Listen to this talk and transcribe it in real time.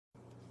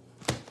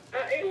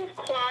It was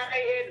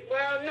quiet.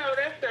 Well, no,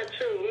 that's not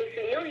true.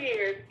 Listen, New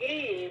Year's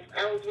Eve,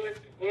 I was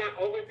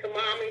over to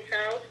Mommy's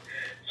house.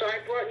 So I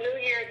brought New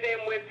Year's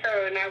in with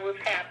her, and I was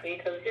happy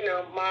because,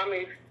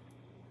 Mommy's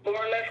more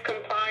or less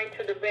confined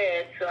to the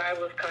bed, so I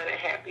was kind of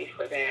happy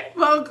for that.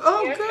 Well,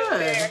 good.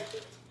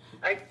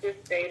 I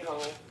just stayed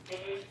home.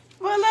 Mm-hmm.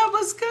 Well, that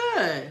was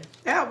good.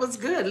 That was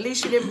good. At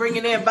least she didn't bring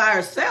it in by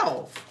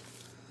herself.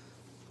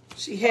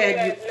 She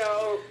had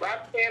No,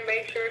 Roxanne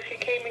made sure she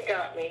came and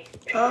got me.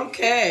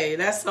 Okay,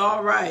 that's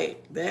all right.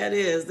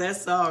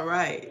 That's all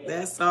right.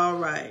 That's all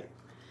right.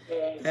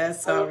 Yeah,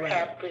 that's all right. I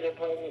was happy to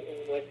bring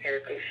it in with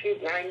her because she's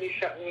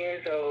 90-something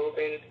years old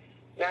and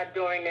not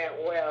doing that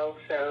well,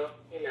 so,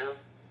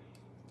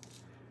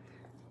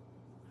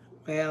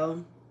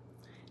 Well,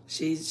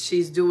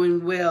 she's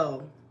doing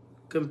well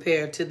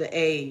compared to the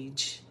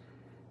age.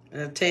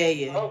 I'll tell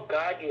you. Oh,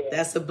 God, yeah.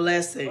 That's a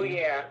blessing. Oh,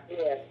 yeah.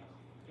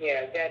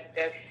 Yeah,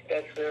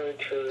 that's very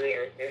true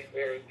there. That's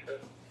very true.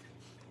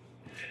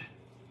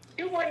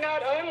 You were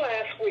not on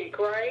last week,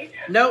 right?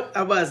 Nope,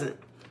 I wasn't.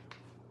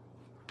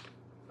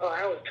 Oh,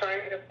 I was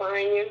trying to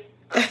find you.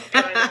 I was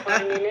trying to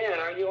find you now.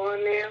 Are you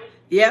on now?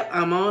 Yep,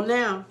 I'm on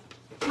now.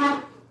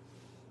 I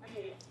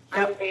mean,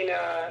 on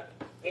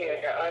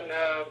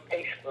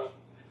Facebook.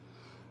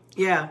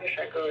 Yeah. I guess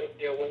I go to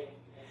your way.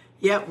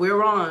 Yep,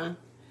 we're on.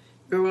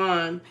 We're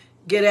on.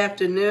 Good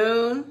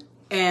afternoon,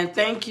 and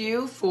thank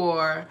you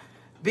for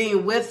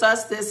being with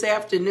us this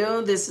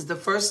afternoon. This is the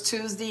first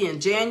Tuesday in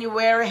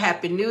January.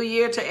 Happy New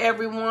Year to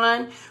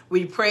everyone.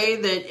 We pray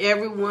that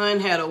everyone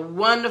had a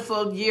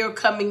wonderful year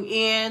coming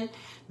in,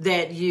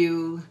 that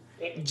you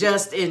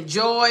just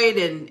enjoyed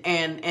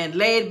and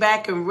laid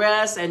back and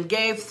rest and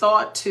gave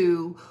thought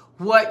to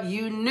what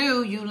you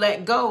knew you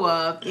let go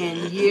of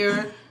in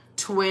year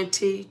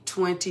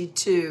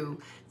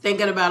 2022.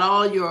 Thinking about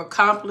all your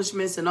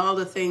accomplishments and all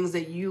the things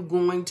that you're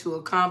going to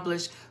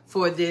accomplish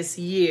for this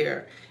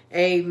year.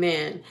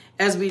 Amen.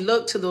 As we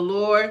look to the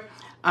Lord,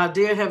 our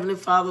dear Heavenly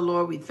Father,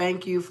 Lord, we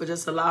thank you for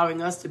just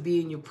allowing us to be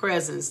in your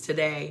presence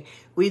today.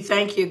 We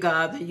thank you,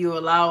 God, that you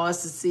allow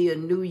us to see a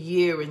new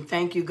year, and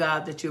thank you,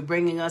 God, that you're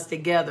bringing us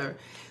together.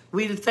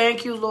 We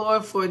thank you,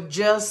 Lord, for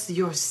just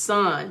your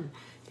son,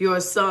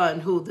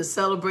 who the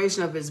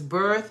celebration of his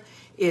birth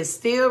is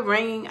still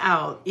ringing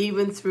out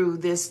even through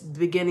this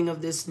beginning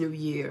of this new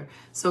year.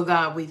 So,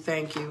 God, we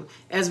thank you.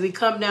 As we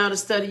come now to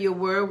study your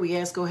word, we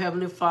ask, oh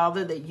Heavenly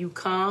Father, that you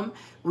come.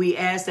 We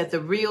ask that the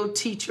real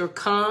teacher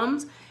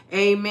comes,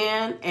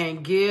 amen,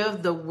 and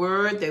give the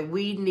word that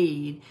we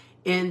need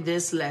in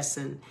this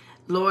lesson.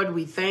 Lord,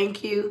 we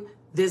thank you.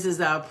 This is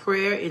our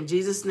prayer. In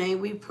Jesus' name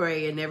we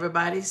pray, and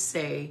everybody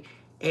say,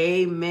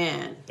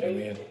 amen.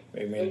 Amen.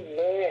 Amen.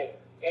 Amen.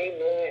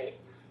 Amen.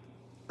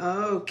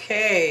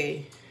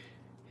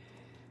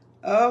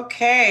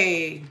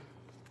 Okay.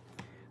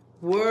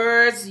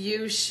 Words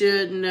you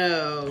should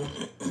know.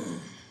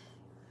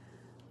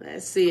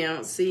 Let's see. I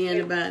don't see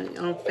anybody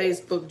on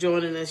Facebook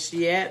joining us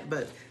yet,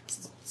 but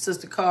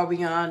Sister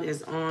Carbion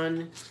is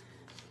on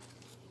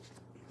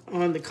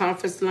the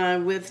conference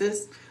line with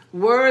us.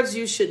 Words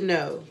you should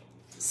know.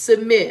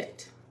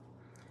 Submit.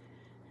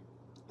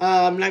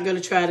 I'm not going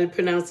to try to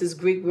pronounce this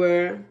Greek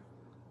word,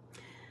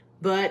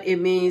 but it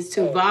means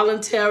to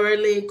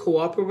voluntarily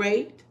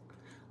cooperate,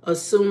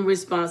 assume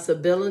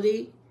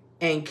responsibility,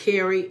 and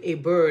carry a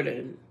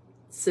burden.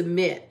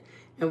 Submit.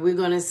 And we're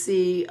going to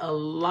see a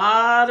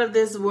lot of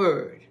this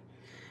word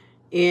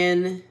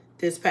in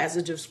this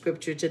passage of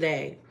scripture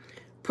today.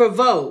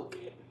 Provoke.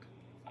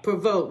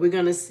 We're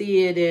going to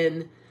see it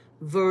in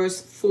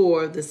verse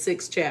 4, the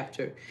 6th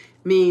chapter.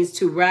 Means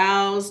to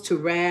rouse to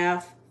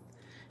wrath,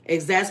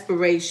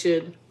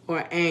 exasperation,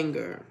 or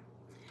anger.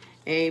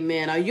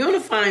 Amen. Our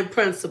unifying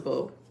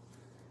principle,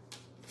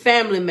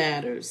 family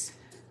matters,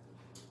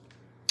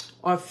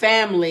 or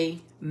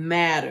family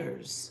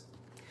matters.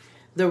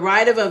 The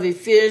writer of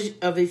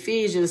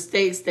Ephesians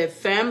states that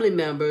family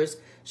members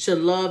should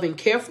love and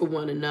care for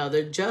one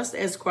another just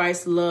as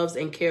Christ loves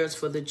and cares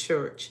for the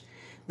church.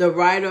 The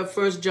writer of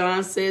 1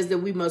 John says that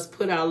we must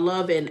put our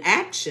love in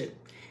action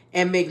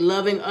and make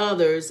loving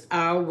others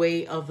our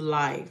way of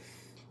life.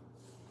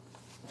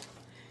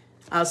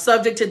 Our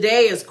subject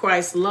today is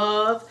Christ's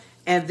love,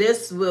 and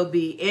this will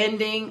be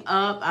ending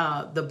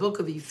up the book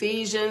of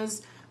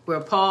Ephesians, where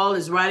Paul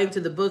is writing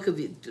to the book of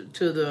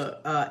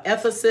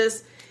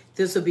Ephesus.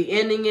 This will be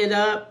ending it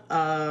up,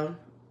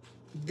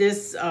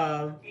 this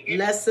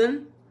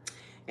lesson.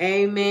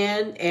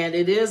 Amen. And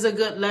it is a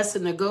good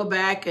lesson to go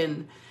back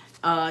and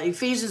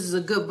Ephesians is a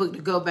good book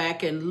to go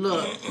back and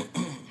look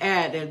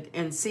at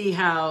and see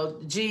how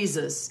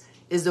Jesus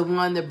is the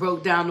one that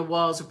broke down the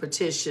walls of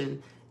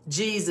partition.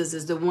 Jesus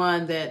is the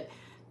one that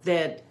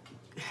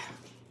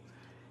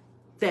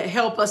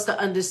help us to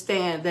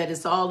understand that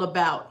it's all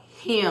about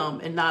him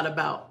and not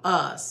about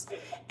us.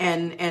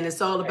 And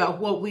it's all about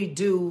what we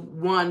do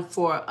one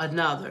for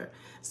another.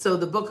 So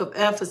the book of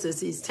Ephesus,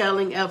 he's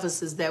telling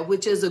Ephesus that,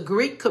 which is a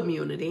Greek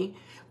community,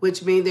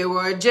 which means they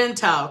were a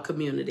Gentile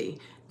community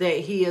that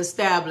he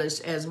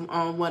established as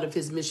on one of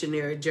his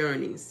missionary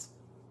journeys.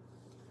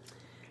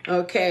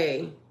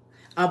 Okay.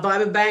 Our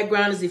Bible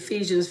background is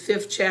Ephesians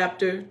 5th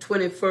chapter,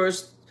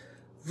 21st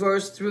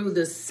verse through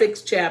the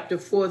 6th chapter,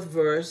 4th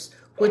verse,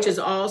 which is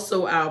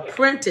also our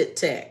printed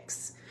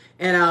text.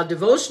 And our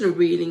devotional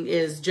reading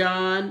is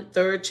John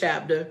 3rd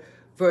chapter,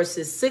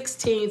 verses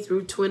 16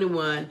 through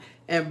 21.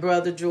 And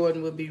Brother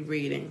Jordan will be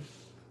reading.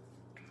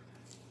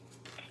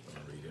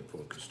 I'll read it,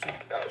 focus too.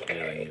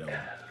 Yeah, you know.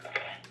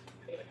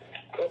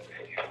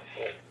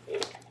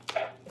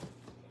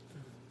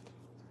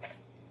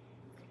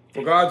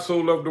 For God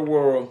loved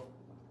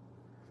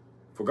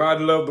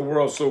the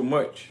world so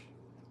much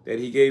that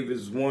he gave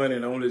his one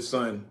and only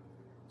Son,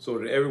 so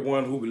that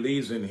everyone who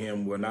believes in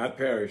him will not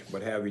perish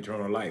but have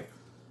eternal life.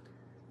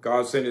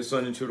 God sent his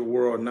Son into the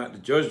world not to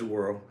judge the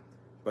world,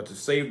 but to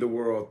save the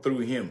world through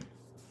him.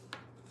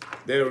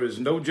 There is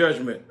no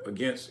judgment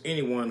against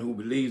anyone who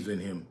believes in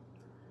him,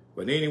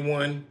 but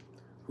anyone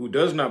who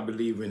does not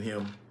believe in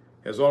him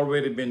has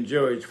already been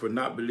judged for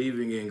not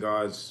believing in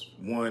God's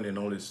one and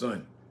only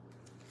Son.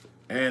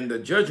 And the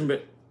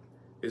judgment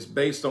is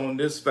based on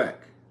this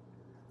fact.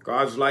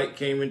 God's light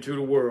came into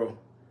the world,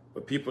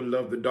 but people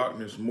loved the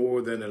darkness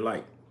more than the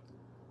light,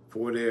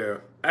 for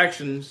their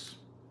actions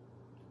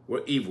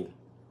were evil.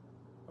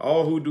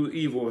 All who do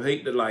evil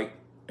hate the light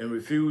and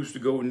refuse to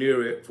go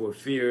near it for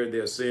fear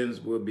their sins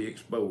will be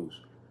exposed.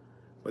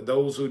 But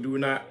those who do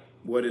not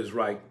what is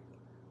right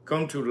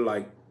come to the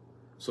light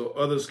so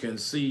others can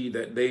see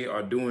that they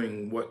are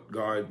doing what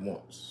God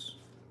wants.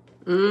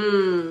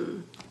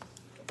 Oh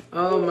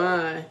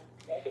my.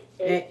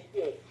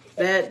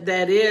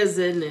 That is,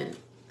 isn't it?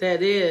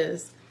 That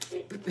is.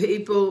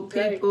 People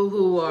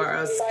who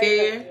are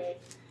scared.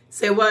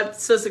 Say what,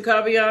 Sister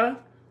Cavion?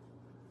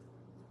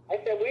 I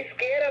said we're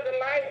scared of the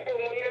light when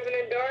we're living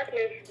in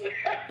darkness.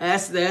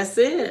 That's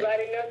it.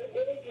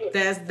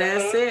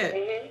 That's it.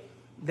 Mm-hmm.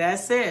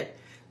 That's it.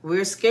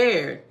 We're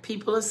scared.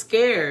 People are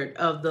scared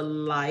of the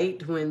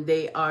light when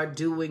they are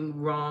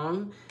doing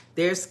wrong.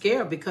 They're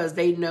scared because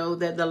they know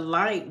that the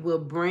light will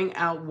bring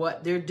out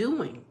what they're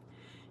doing.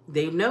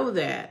 They know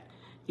that,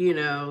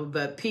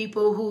 but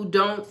people who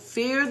don't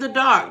fear the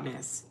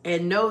darkness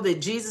and know that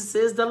Jesus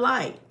is the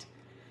light,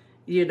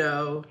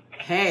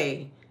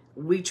 hey,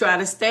 we try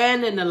to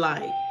stand in the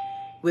light.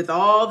 With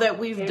all that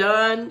we've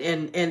done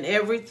and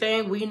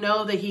everything, we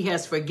know that he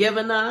has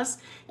forgiven us.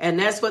 And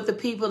that's what the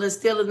people that are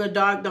still in the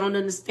dark don't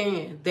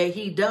understand, that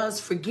he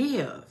does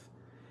forgive.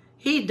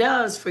 He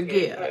does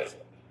forgive.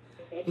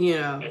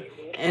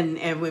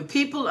 And when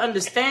people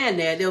understand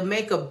that, it'll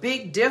make a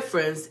big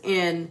difference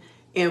in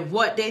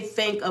what they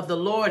think of the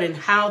Lord and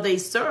how they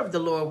serve the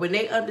Lord. When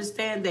they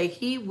understand that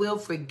he will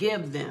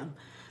forgive them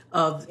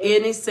of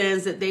any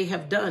sins that they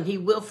have done, he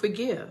will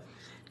forgive.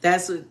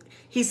 That's what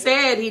he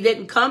said. He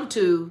didn't come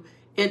to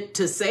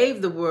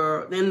save the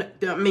world,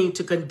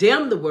 to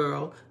condemn the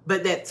world,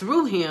 but that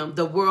through him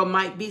the world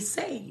might be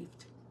saved.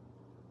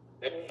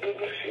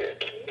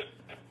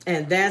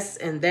 And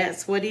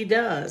that's what he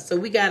does. So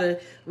we gotta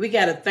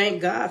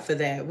thank God for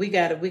that. We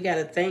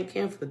gotta thank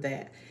him for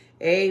that.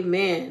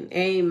 Amen.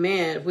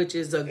 Amen. Which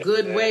is a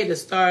good way to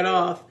start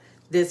off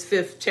this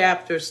 5th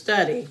chapter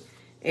study.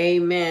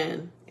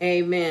 Amen.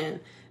 Amen.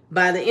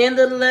 By the end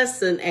of the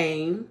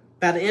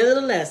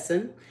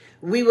lesson,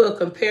 we will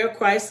compare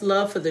Christ's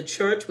love for the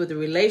church with the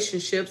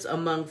relationships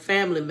among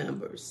family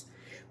members.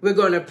 We're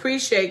going to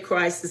appreciate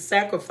Christ's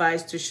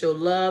sacrifice to show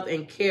love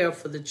and care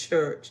for the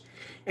church.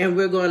 And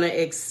we're going to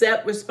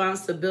accept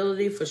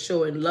responsibility for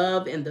showing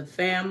love in the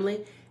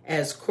family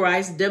as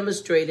Christ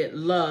demonstrated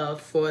love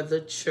for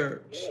the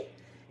church.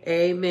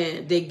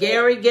 Amen. Did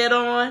Gary get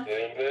on?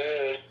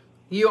 Amen.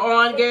 You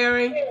on,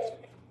 Gary?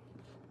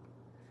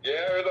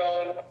 Gary's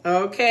on.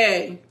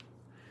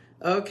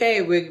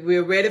 Okay,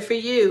 we're ready for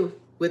you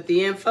with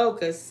the In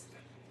Focus.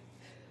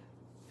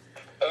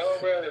 All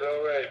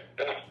right.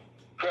 That's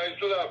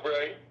Christ's love,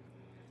 right?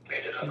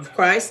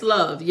 Christ's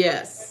love,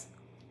 yes.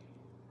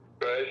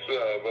 Christ's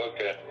love,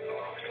 okay.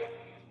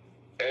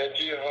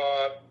 Angie's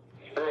heart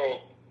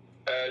broke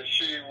as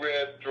she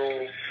read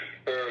through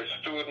her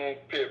student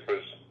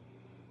papers.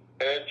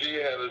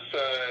 Angie had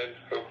assigned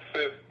her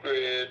 5th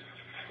grade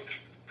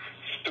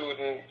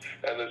student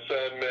an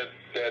assignment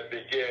that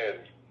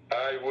began,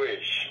 I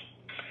wish,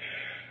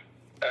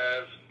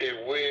 as a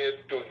way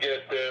to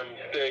get them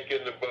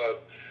thinking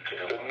about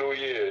the new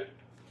year.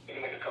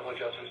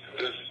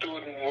 The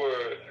students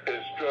were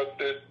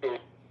instructed to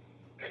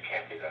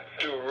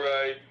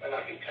write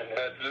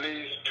at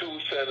least 2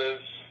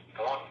 sentences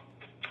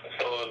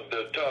on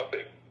the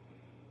topic.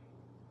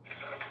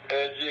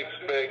 Angie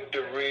expects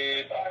to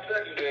read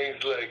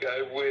things like,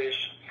 I wish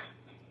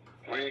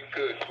we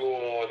could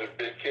go on a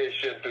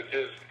vacation to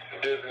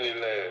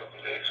Disneyland.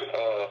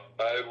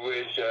 I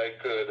wish I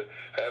could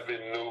have a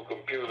new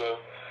computer.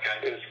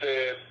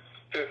 Instead,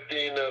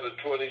 15 out of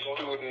 20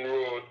 students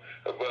wrote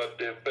about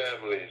their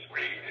families.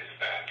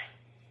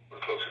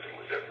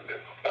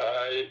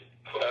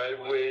 I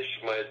wish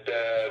my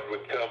dad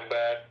would come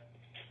back.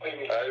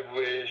 I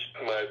wish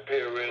my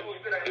parents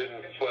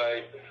didn't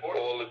fight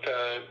all the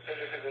time.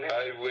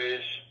 I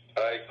wish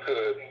I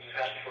could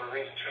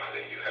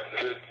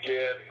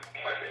get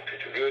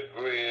good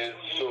grades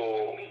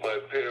so my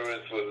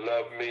parents would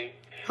love me.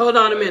 Hold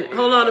on a minute.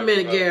 Hold on a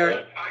minute,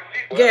 Gary.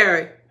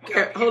 Gary,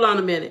 hold on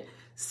a minute.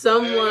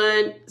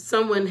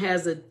 Someone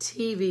has a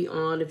TV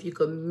on. If you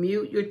could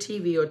mute your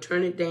TV or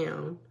turn it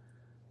down.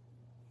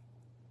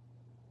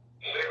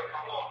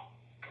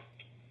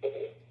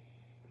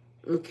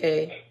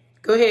 Okay.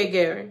 Go ahead,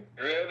 Gary.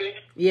 Ready?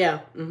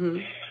 Yeah. Mm-hmm.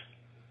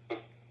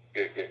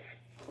 Okay.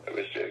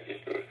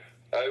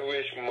 I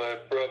wish my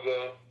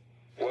brother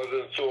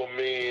wasn't so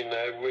mean.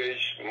 I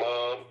wish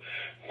mom,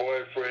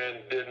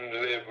 boyfriend didn't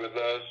live with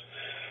us.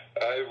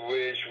 I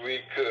wish we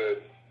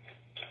could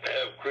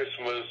have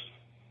Christmas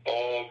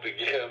all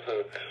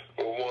together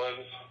for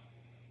once.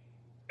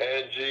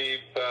 Angie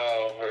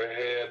bowed her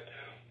head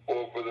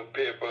over the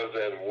papers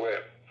and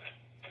wept.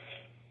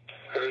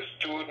 Her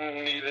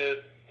student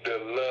needed the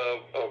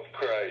love of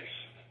Christ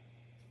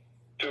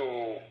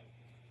to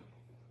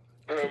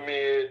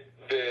permeate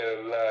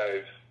their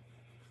lives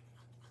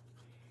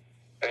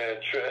and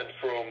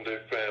transform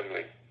their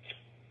family.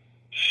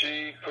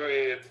 She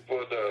prayed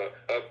for the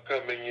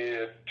upcoming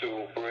year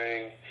to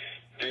bring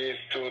these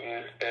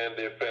students and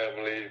their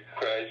families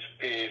Christ's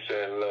peace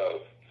and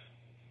love.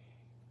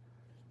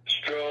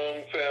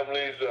 Strong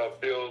families are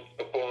built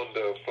upon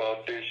the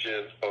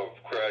foundation of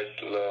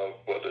Christ's love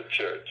for the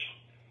church.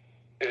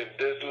 In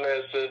this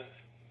lesson,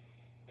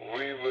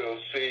 we will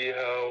see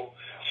how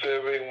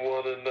serving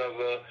one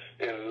another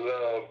in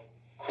love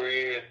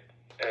create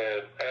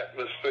an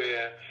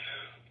atmosphere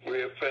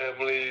where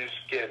families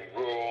can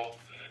grow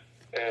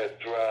and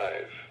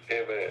thrive.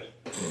 Amen.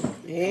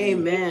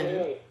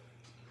 Amen.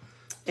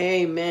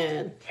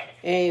 Amen.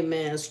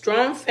 Amen.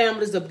 Strong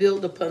families are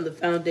built upon the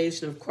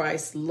foundation of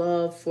Christ's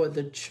love for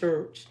the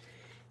church.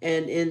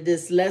 And in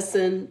this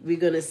lesson, we're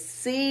going to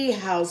see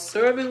how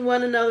serving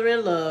one another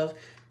in love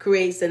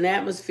creates an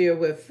atmosphere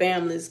where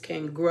families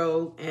can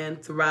grow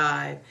and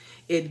thrive.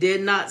 It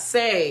did not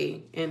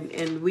say,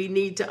 and we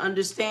need to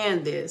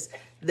understand this,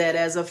 that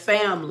as a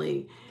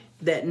family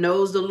that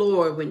knows the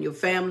Lord, when your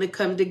family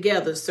come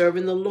together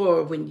serving the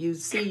Lord, when you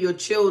see your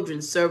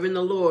children serving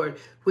the Lord,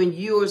 when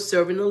you are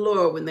serving the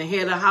Lord, when the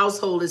head of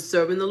household is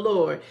serving the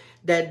Lord,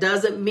 that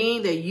doesn't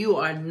mean that you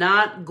are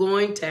not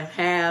going to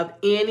have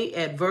any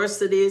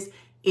adversities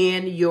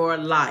in your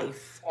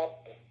life.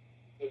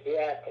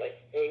 Exactly.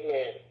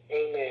 Amen.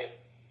 Amen.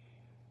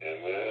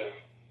 Amen.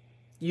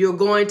 You're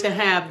going to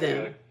have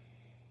them.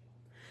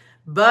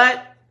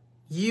 But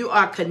you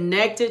are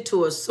connected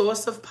to a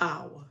source of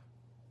power.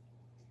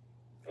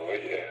 Oh,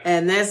 yeah.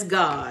 And that's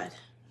God.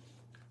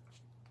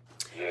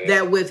 Yeah.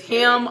 That with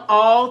him,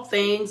 all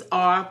things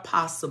are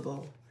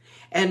possible.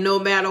 And no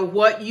matter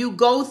what you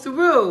go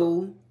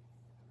through,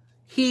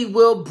 he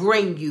will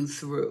bring you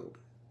through.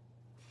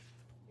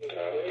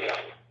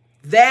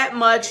 That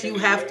much you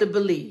have to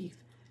believe.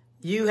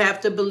 You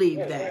have to believe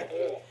that.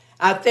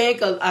 I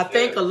think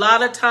a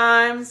lot of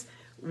times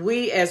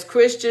we as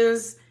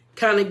Christians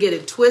kind of get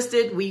it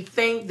twisted. We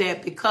think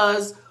that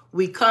because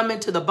we come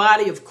into the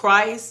body of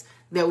Christ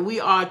that we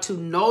are to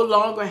no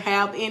longer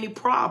have any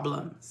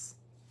problems.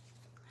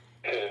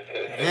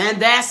 And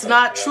that's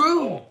not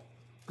true.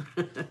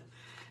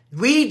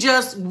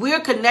 We're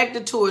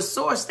connected to a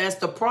source that's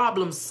the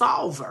problem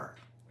solver.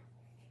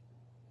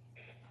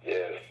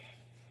 Yes.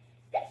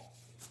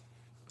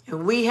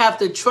 And we have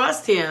to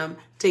trust him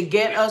to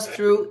get us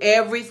through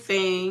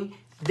everything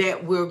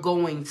that we're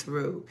going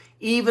through.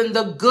 Even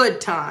the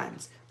good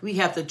times. We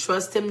have to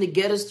trust him to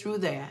get us through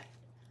that.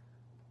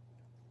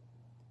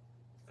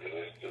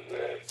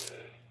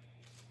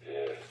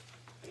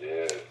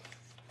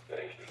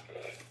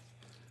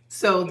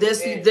 So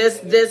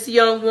this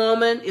young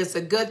woman, it's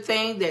a good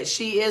thing that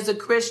she is a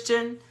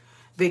Christian,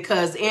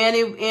 because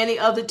any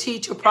other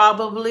teacher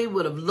probably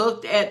would have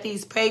looked at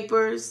these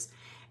papers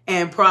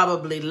and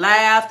probably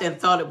laughed and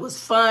thought it was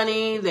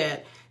funny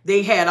that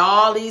they had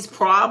all these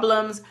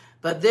problems.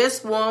 But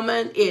this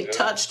woman, it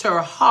touched her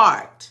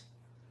heart.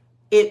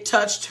 It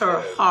touched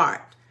her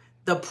heart,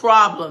 the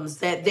problems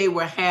that they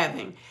were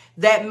having.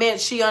 That meant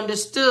she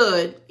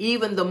understood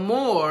even the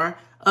more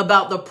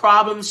about the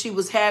problems she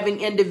was having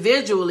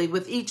individually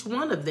with each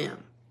one of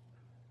them.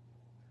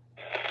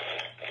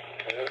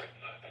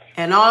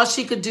 And all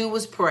she could do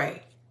was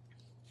pray.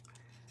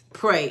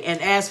 Pray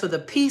and ask for the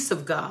peace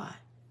of God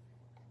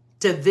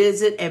to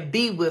visit and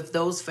be with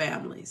those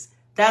families.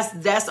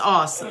 That's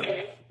awesome.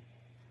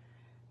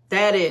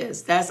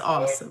 That's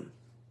awesome.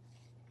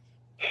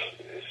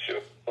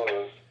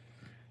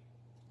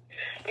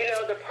 You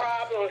know, the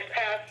problems,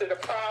 Pastor, the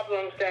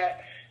problems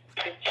that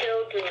the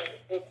children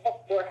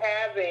were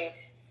having,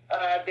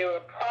 there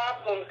were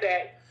problems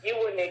that you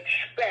wouldn't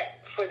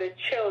expect for the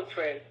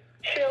children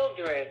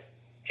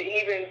to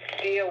even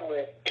deal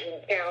with,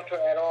 encounter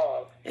at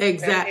all.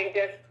 Exactly. I think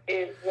that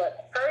is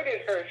what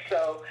hurted her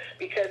so,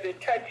 because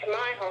it touched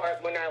my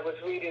heart when I was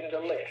reading the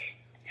list.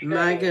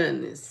 My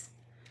goodness.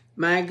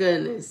 My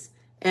goodness.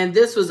 And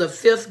this was a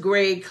 5th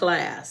grade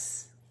class.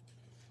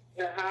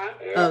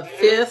 A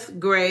 5th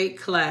grade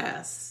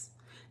class.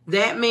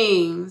 That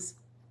means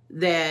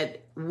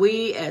that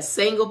we as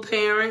single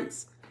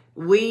parents,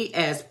 we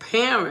as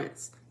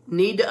parents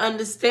need to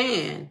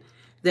understand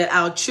that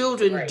our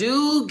children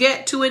do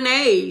get to an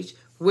age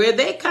where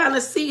they kind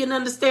of see and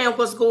understand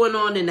what's going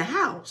on in the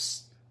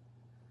house.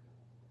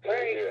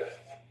 Right.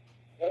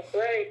 That's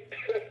right.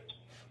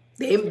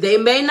 They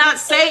may not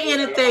say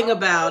anything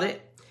about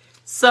it.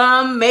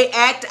 Some may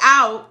act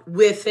out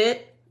with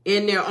it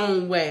in their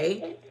own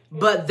way,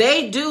 but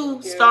they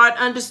do start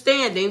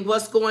understanding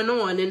what's going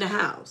on in the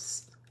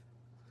house.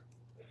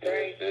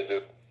 Right. And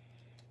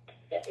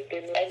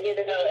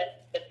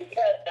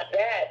because of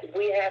that,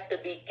 we have to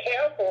be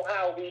careful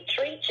how we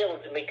treat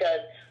children,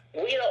 because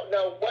we don't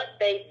know what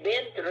they've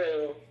been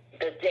through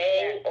the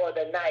day or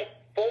the night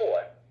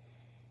before.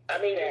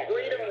 I mean,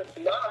 freedom is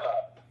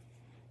love.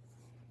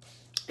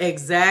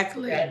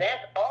 Exactly. And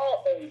that's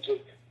all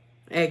ages.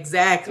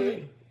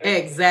 Exactly.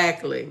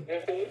 Exactly.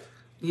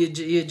 You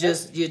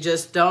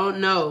just don't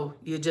know.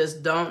 You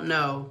just don't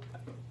know.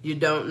 You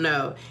don't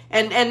know.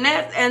 And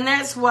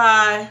that's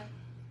why,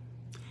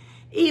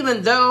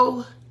 even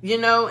though, you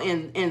know,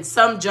 in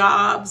some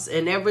jobs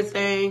and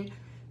everything,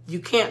 you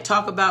can't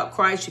talk about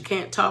Christ, you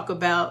can't talk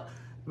about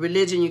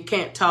religion, you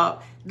can't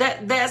talk.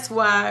 That's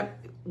why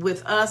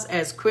with us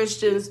as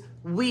Christians,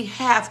 we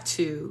have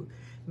to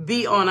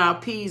be on our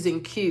P's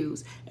and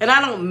Q's. And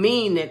I don't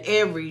mean that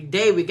every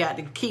day we got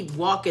to keep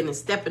walking and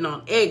stepping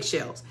on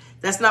eggshells.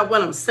 That's not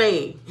what I'm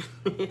saying.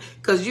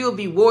 Because you'll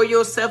be wore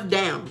yourself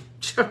down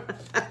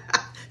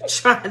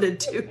trying to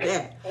do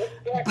that.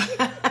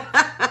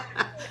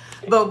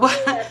 But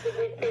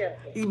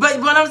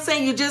what I'm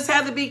saying, you just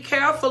have to be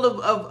careful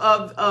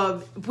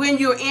of when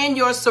you're in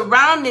your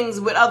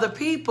surroundings with other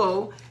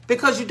people,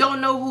 because you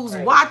don't know who's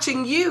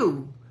watching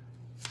you.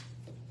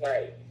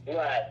 Right.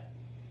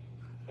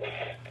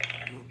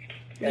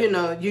 You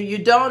know, you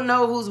don't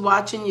know who's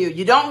watching you.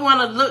 You don't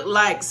want to look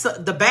like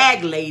the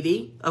bag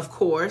lady, of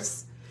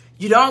course.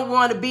 You don't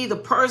want to be the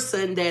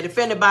person that if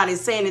anybody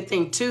say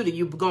anything to you,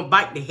 you're going to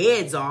bite the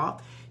heads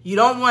off. You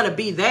don't want to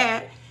be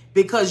that,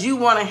 because you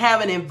want to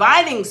have an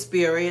inviting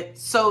spirit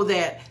so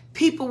that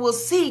people will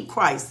see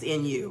Christ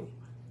in you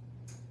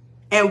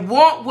and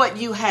want what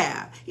you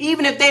have.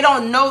 Even if they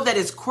don't know that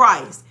it's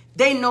Christ,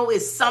 they know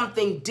it's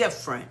something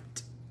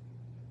different.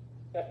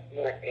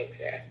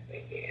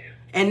 Exactly, yeah.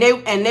 And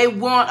they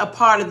want a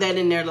part of that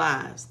in their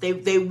lives.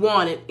 They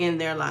want it in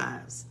their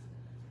lives.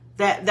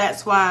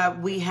 That's why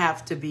we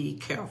have to be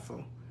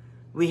careful.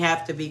 We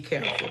have to be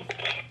careful.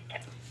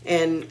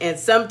 And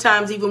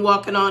sometimes even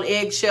walking on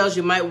eggshells,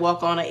 you might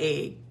walk on an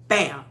egg.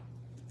 Bam.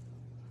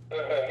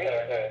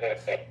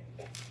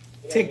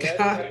 To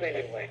God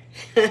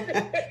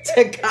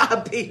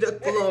be the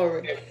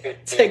glory.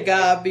 To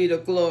God be the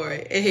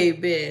glory.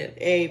 Amen.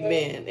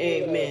 Amen.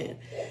 Amen.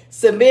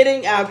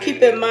 Submitting, I'll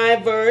keep in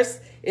mind verse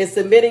is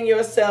submitting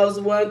yourselves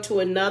one to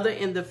another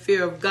in the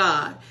fear of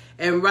God.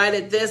 And right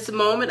at this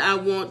moment, I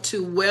want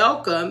to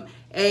welcome,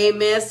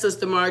 amen,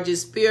 Sister Margie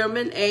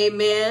Spearman,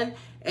 amen,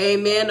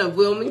 amen, of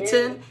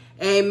Wilmington,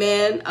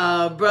 amen.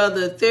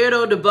 Brother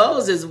Theodore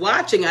DeBose is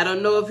watching. I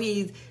don't know if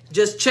he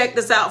just checked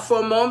us out for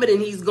a moment and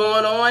he's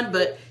going on,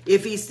 but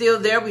if he's still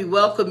there, we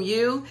welcome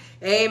you.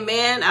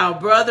 Amen. Our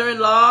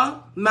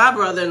brother-in-law, my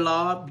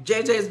brother-in-law,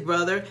 JJ's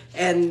brother,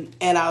 and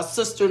our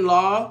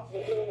sister-in-law,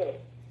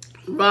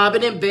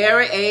 Robin and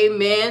Barry,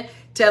 amen.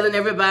 Telling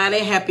everybody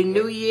Happy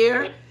New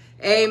Year,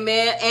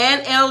 amen.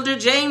 And Elder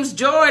James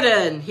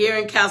Jordan here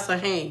in Castle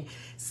Hayne.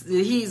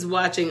 He's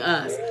watching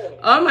us.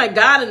 Oh my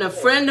God, and a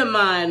friend of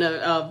mine,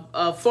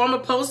 a former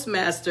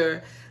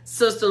postmaster,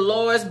 Sister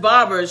Lois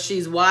Barber,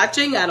 she's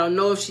watching. I don't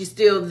know if she's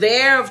still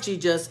there, if she's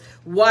just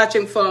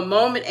watching for a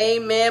moment.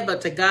 Amen.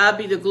 But to God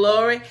be the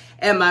glory.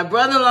 And my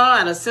brother-in-law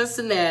out of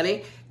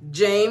Cincinnati,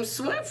 James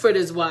Swinford,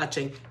 is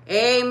watching.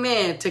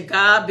 Amen. To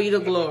God be the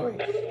glory.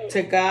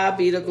 To God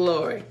be the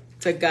glory.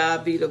 To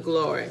God be the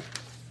glory.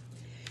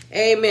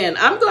 Amen.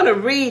 I'm going to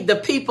read the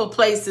people,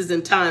 places,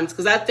 and times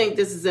because I think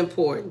this is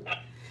important.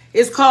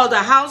 It's called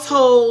a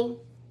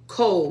household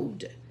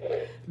code.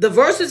 The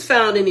verses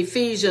found in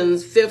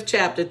Ephesians 5th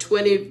chapter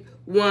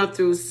 21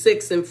 through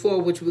 6 and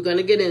 4, which we're going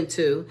to get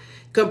into,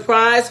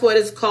 comprise what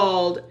is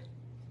called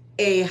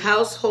a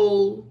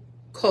household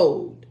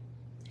code.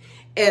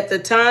 At the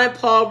time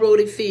Paul wrote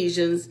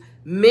Ephesians,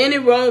 many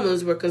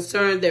Romans were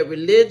concerned that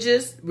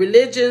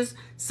religions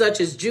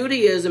such as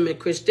Judaism and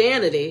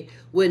Christianity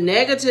would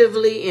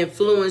negatively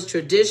influence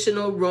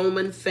traditional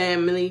Roman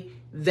family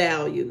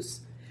values.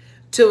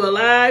 To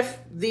allay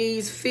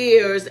these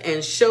fears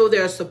and show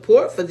their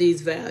support for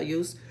these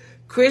values,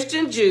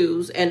 Christian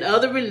Jews and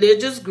other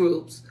religious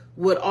groups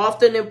would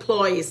often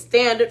employ a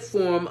standard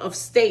form of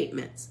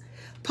statements.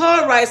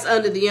 Paul writes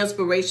under the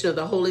inspiration of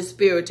the Holy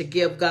Spirit to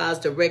give God's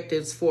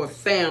directives for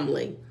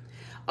family.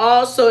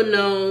 Also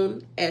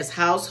known as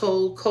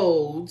household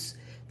codes,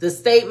 the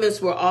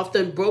statements were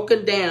often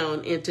broken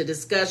down into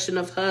discussion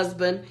of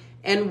husband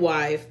and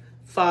wife,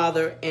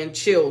 father and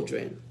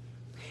children.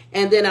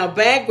 And then our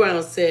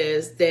background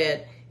says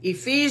that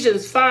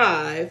Ephesians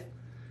 5,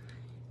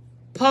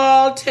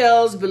 Paul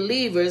tells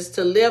believers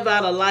to live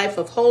out a life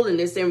of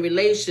holiness in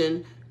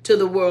relation to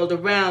the world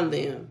around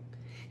them.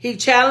 He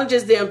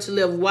challenges them to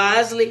live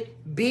wisely,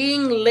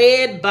 being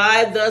led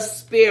by the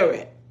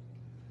Spirit.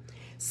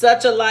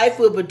 Such a life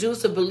will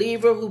produce a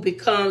believer who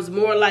becomes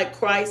more like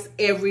Christ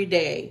every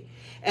day.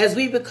 As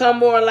we become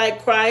more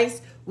like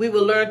Christ, we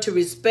will learn to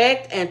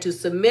respect and to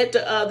submit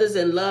to others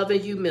in love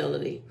and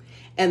humility.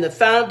 And the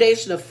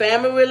foundation of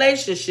family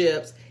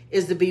relationships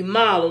is to be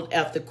modeled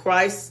after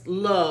Christ's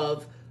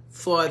love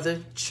for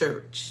the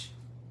church.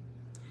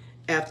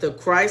 After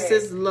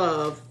Christ's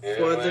love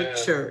for the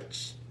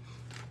church,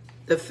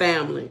 the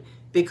family,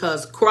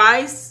 because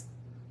Christ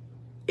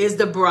is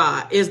the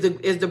bride, is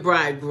the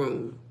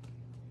bridegroom.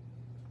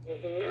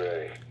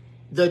 Right.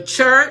 The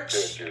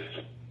church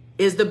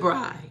is the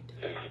bride.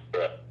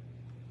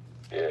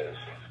 Yes.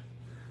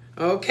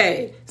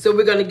 Okay, so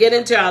we're going to get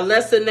into our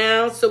lesson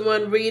now.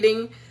 Someone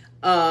reading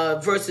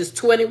verses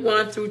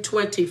 21 through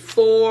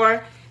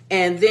 24,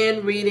 and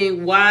then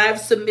reading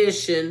wives'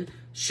 submission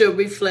should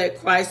reflect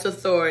Christ's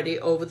authority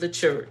over the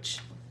church.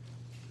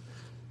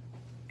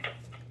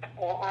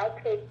 I'll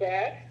take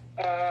that.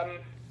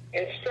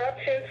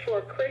 Instructions for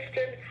a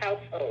Christian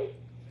household.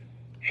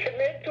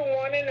 Submit to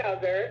one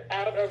another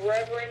out of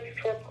reverence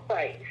for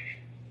Christ.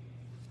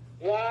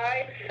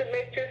 Wives,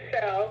 submit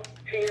yourself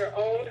to your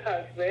own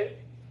husband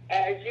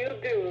as you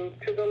do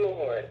to the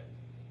Lord.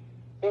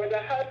 For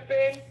the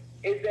husband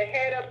is the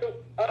head of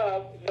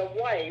the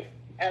wife,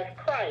 as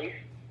Christ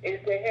is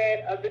the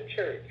head of the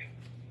church,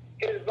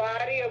 his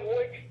body, of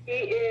which he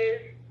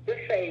is the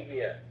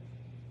Savior.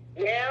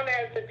 Now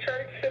as the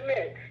church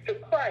submits to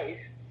Christ,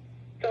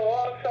 so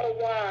also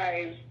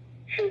wives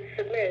should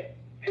submit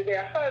to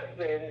their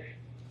husbands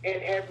in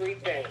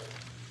everything.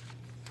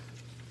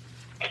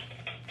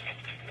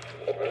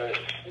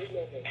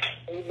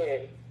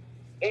 Amen.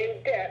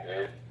 In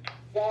depth,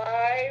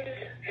 wives'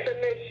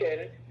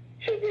 submission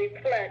should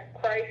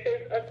reflect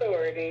Christ's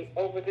authority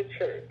over the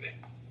church.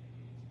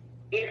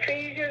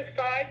 Ephesians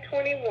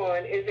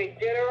 5:21 is a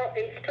general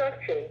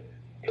instruction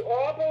to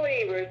all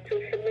believers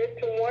to submit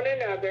to one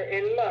another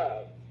in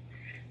love.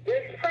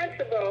 This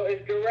principle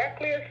is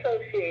directly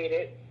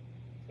associated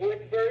with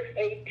verse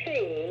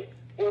 18,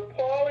 where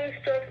Paul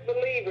instructs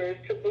believers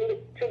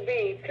to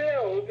be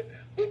filled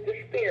with the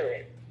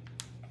Spirit.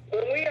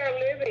 When we are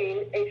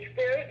living a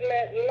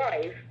Spirit-led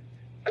life,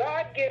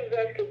 God gives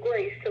us the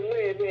grace to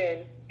live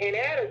in an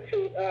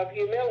attitude of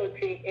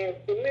humility and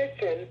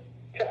submission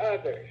to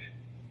others.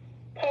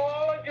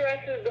 Paul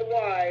addresses the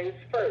wives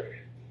first.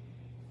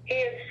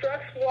 He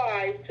instructs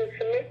wives to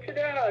submit to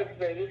their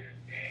husbands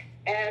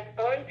as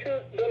unto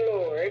the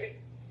Lord,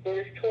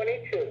 verse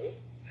 22.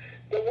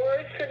 The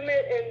word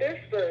submit in this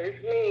verse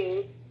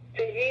means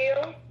to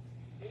yield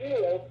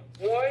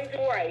one's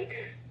rights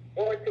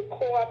or to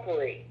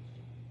cooperate.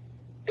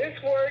 This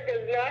word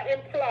does not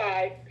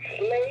imply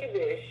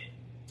slavish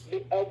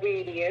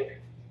obedience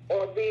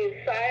or being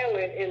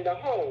silent in the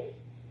home,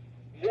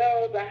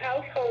 though the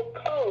household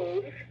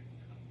codes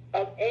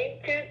of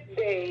ancient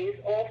days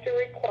often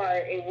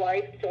require a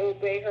wife to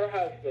obey her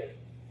husband.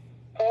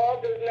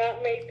 Paul does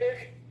not make this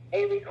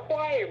a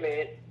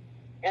requirement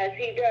as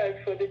he does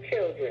for the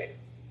children.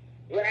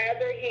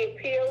 Rather, he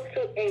appeals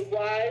to a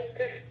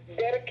wife's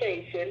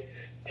dedication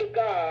to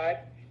God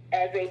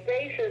as a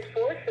basis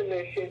for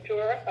submission to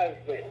her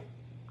husband.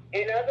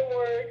 In other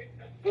words,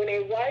 when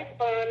a wife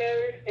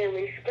honors and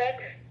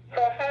respects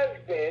her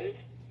husband,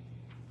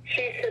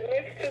 she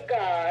submits to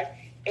God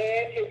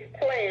and his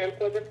plan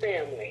for the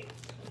family.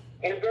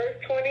 In verse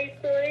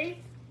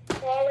 23,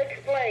 Paul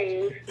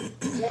explains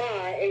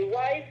why a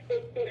wife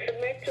is to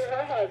submit to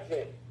her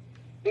husband,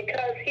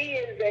 because he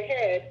is the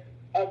head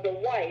of the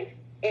wife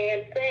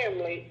and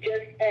family,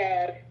 just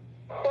as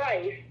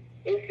Christ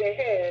is the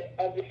head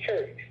of the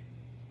church.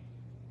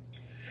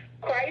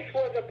 Christ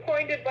was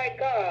appointed by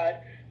God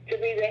to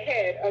be the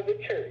head of the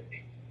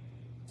church.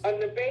 On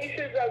the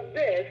basis of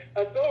this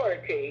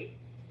authority,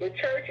 the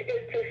church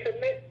is to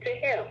submit to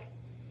him.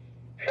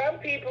 Some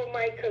people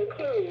might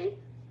conclude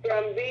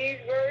from these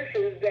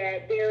verses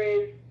that there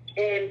is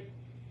an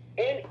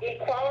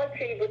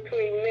inequality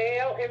between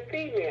male and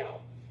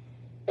female.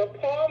 But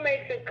Paul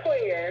makes it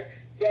clear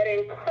that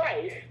in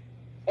Christ,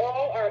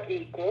 all are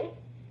equal.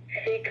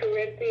 See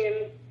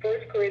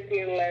 1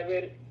 Corinthians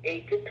 11,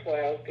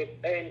 8-12,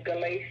 and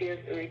Galatians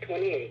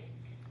 3:28.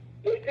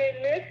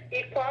 Within this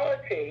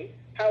equality,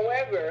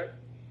 however,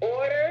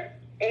 order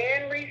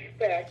and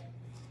respect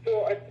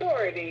for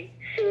authority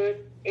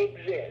should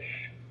exist.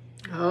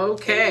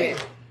 Okay.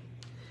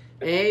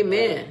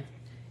 Amen.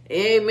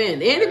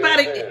 Amen.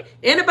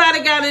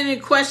 Anybody got any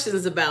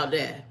questions about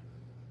that?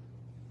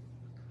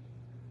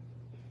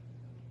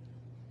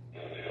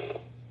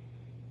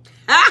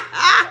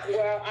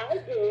 Well,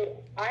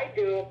 I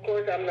do. Of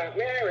course, I'm not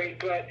married,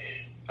 but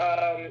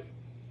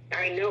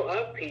I know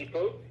of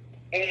people,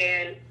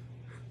 and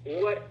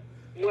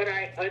what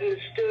I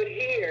understood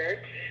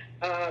here,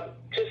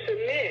 to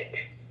submit.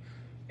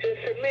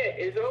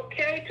 It's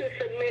okay to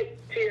submit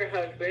to your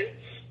husband,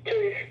 to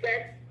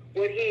respect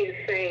what he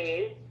is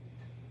saying,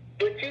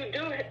 but you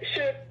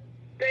should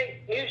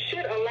you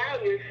should allow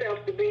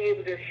yourself to be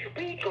able to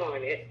speak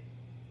on it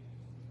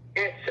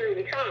at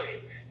certain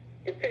times.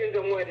 Depends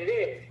on what it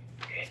is.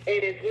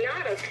 It is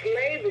not a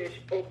slavish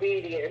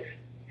obedience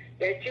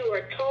that you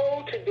are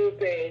told to do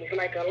things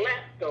like a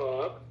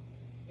lapdog.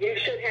 You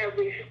should have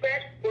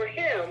respect for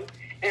him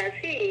as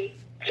he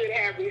should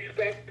have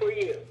respect for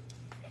you.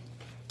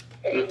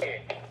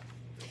 Amen.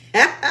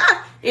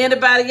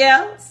 Anybody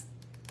else?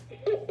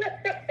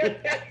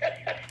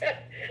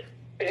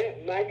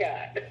 My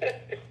God.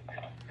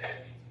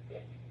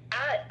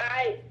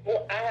 I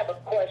have a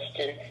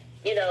question.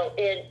 You know,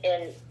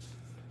 in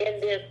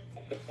this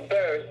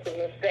verse, in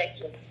this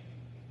section,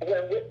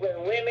 when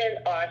women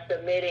are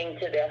submitting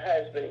to their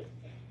husband,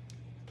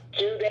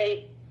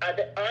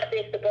 aren't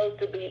they supposed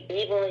to be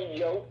evenly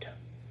yoked?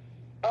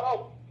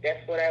 Oh,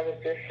 that's what I was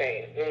just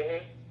saying.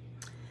 Mm-hmm.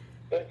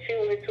 But you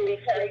were too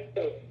tight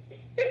too.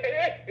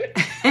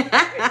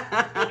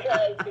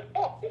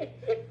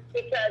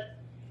 because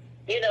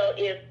you know,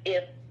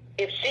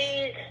 if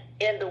she's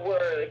in the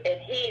Word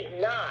and he's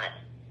not,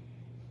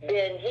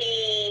 then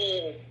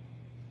he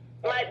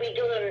might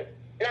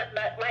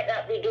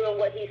not be doing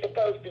what he's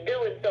supposed to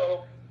do, and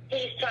so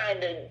he's trying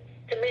to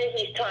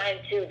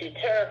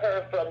deter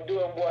her from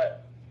doing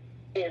what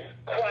is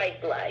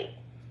Christ-like.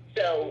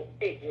 So,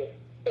 could you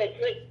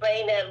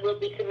explain that a little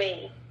bit to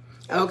me?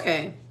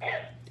 Okay.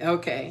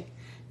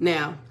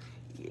 Now,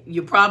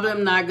 you're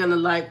probably not going to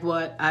like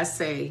what I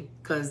say,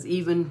 because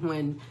even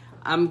when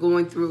I'm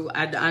going through,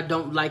 I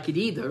don't like it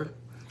either.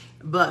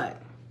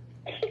 But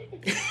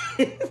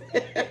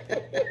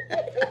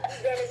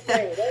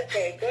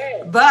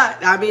but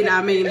I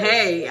mean,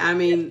 hey, I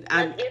mean,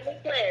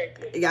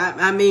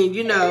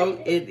 you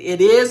know,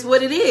 it is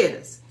what it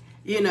is.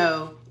 You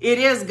know, it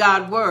is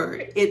God's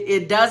word.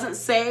 It doesn't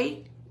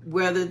say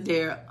whether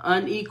they're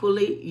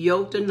unequally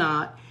yoked or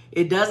not.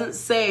 It doesn't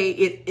say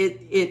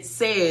it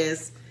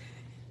says,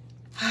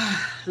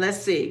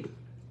 let's see.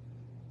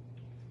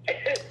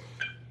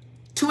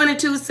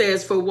 22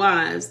 says, for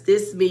wives,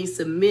 this means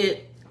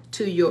submit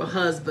to your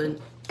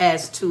husband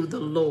as to the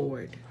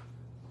Lord.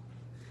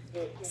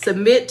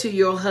 Submit to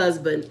your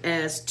husband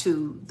as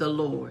to the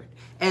Lord.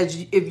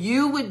 As if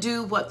you would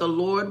do what the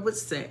Lord would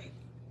say,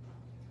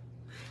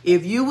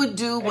 if you would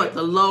do what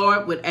the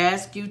Lord would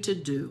ask you to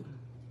do,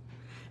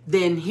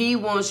 then he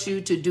wants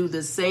you to do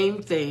the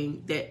same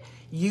thing that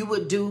you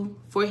would do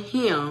for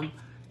him,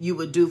 you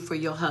would do for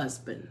your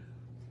husband.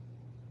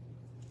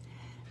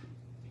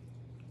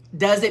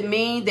 Does it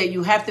mean that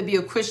you have to be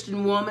a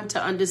Christian woman to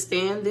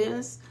understand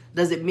this?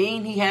 Does it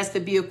mean he has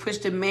to be a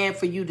Christian man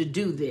for you to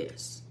do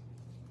this?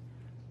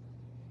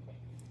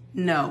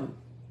 No.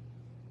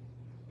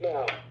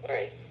 No,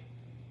 right.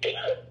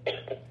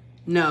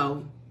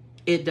 No,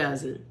 it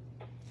doesn't.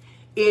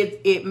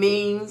 It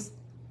means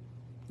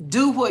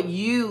do what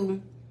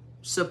you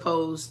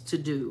supposed to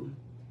do.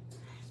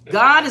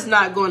 God is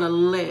not going to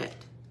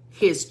let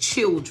his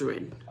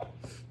children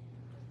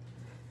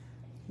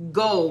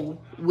go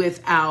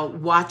without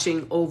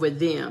watching over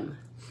them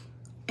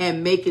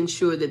and making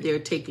sure that they're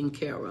taken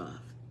care of.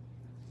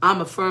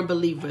 I'm a firm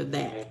believer of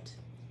that.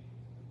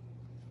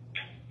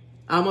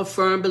 I'm a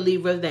firm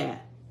believer of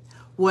that.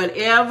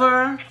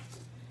 Whatever,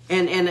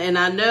 and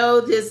I know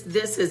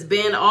this has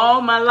been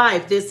all my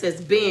life. This has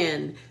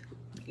been,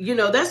 you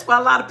know, that's why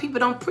a lot of people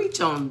don't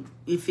preach on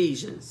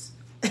Ephesians.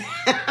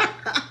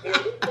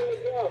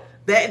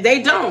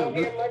 They don't.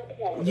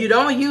 You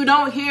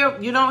don't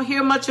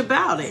hear much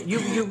about it.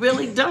 You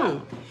really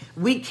don't.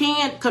 We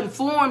can't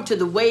conform to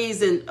the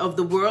ways of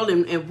the world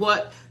and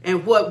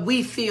what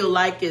we feel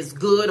like is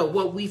good or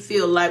what we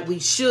feel like we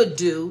should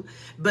do,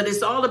 but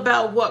it's all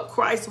about what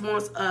Christ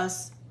wants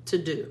us to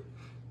do.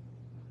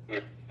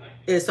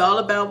 It's all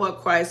about what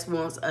Christ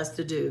wants us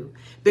to do.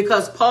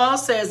 Because Paul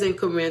says in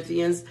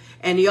Corinthians,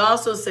 and he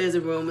also says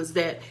in Romans,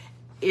 that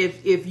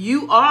if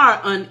you are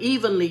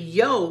unevenly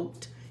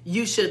yoked,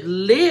 you should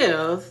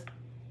live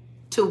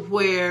to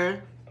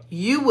where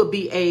you will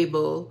be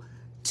able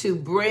to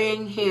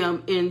bring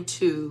him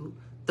into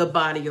the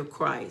body of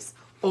Christ,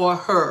 or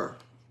her.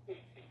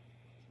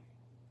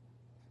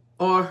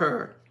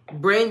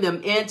 Bring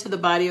them into the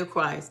body of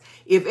Christ.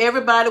 If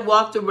everybody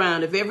walked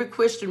around, if every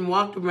Christian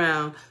walked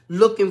around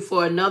looking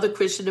for another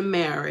Christian to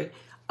marry,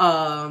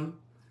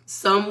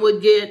 some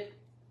would get,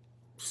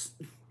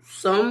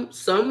 some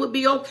would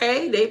be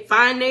okay. They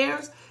find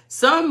theirs.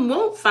 Some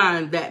won't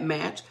find that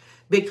match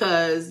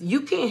because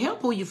you can't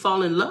help who you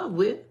fall in love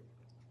with.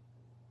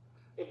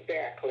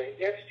 Exactly.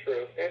 That's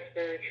true. That's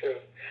very true.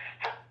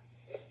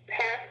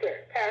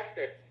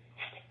 Pastor.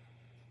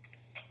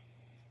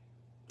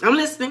 I'm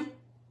listening.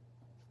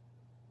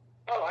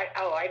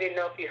 I didn't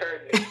know if you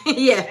heard me.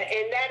 Yeah.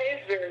 And that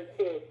is very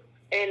true.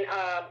 And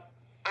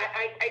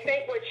I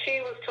think what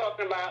she was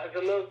talking about is a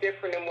little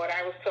different than what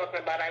I was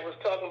talking about. I was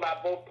talking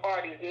about both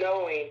parties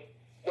knowing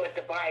what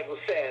the Bible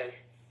says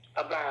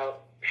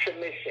about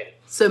submission.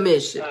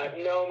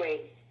 Knowing,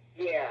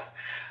 yeah.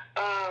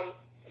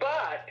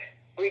 But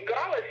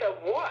regardless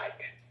of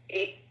what,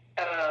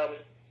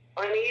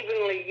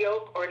 unevenly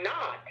yoked or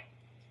not,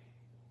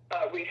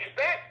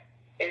 respect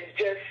is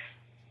just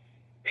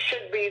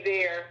should be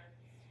there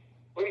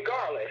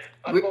regardless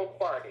of both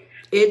parties.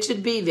 It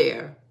should be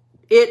there.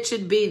 It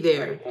should be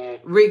there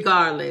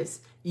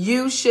regardless.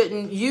 You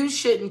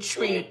shouldn't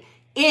treat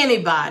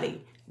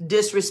anybody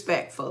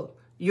disrespectful.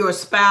 Your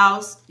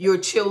spouse, your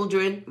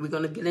children, we're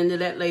going to get into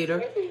that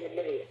later.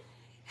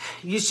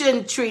 You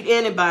shouldn't treat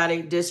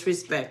anybody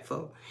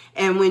disrespectful.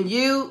 And when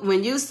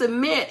you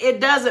submit, it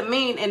doesn't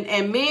mean,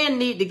 and men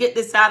need to get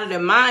this out of their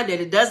mind,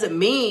 that it doesn't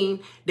mean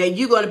that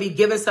you're going to be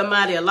giving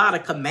somebody a lot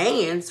of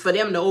commands for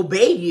them to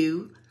obey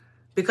you,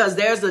 because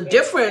there's a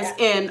difference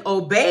in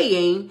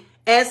obeying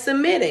and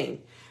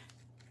submitting.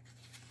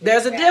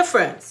 There's a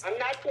difference. I'm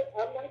not just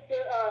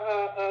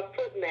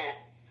footmat.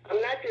 I'm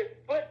not just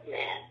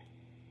footmat.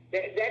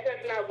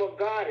 That's not what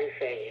God is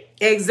saying.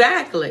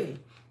 Exactly.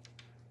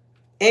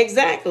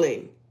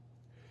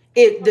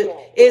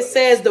 It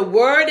says the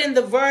word in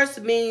the verse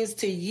means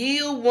to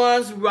yield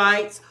one's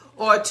rights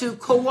or to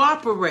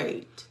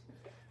cooperate.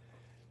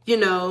 You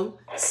know,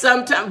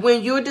 sometimes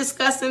when you're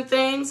discussing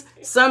things,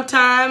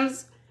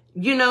 sometimes,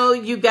 you know,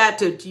 you got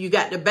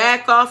to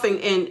back off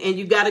and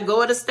you got to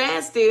go at a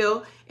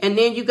standstill, and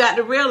then you got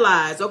to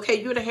realize,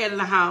 okay, you're the head of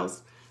the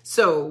house.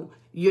 So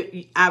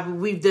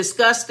we've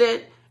discussed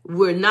it.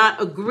 We're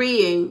not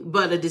agreeing,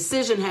 but a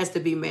decision has to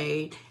be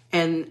made,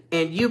 and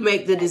you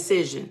make the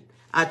decision.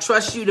 I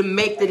trust you to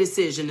make the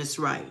decision that's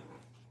right.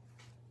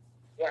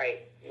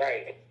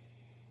 Right.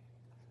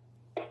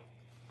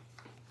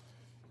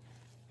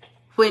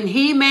 When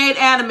he made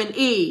Adam and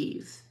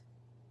Eve,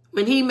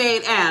 when he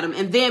made Adam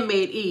and then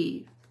made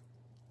Eve,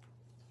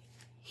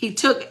 he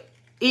took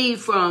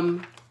Eve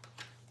from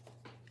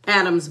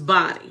Adam's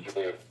body,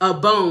 a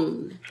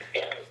bone,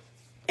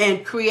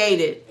 and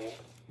created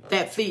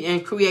that feet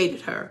and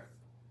created her.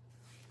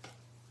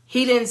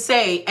 He didn't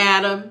say,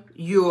 Adam,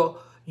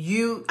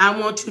 I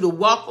want you to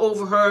walk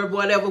over her,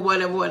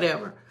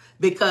 whatever.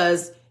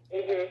 Because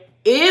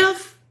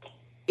if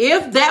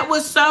that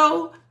was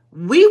so,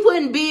 we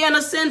wouldn't be in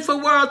a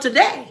sinful world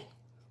today.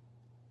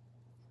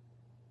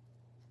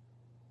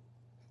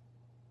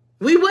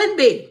 We wouldn't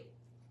be.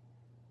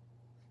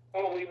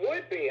 Oh, we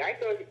would be. I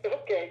thought,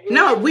 okay.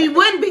 No, we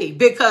wouldn't be,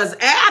 because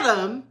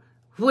Adam,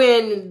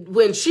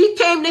 when she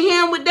came to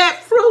him with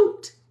that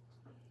fruit,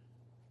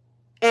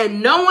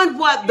 and knowing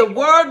what the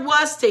word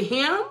was to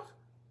him,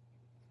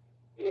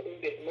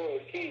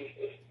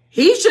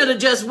 he should have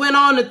just went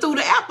on and threw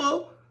the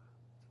apple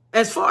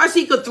as far as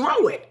he could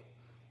throw it.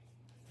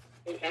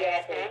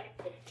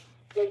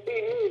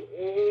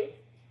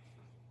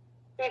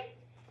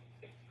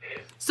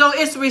 So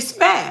it's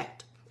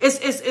respect.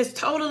 It's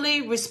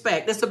totally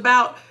respect. It's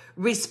about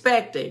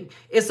respecting.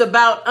 It's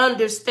about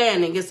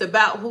understanding. It's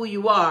about who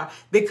you are.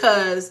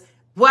 Because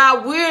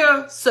while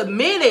we're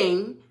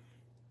submitting,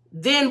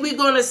 then we're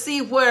going to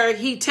see where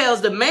he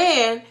tells the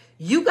man,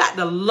 you got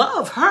to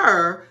love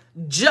her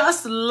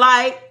just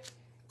like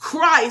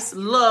Christ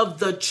loved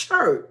the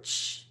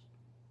church.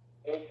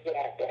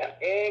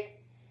 Exactly.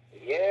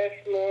 Yes,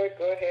 Lord,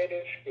 go ahead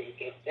and speak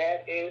it.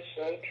 That is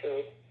so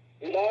true.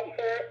 Love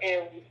her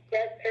and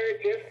respect her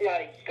just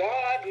like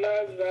God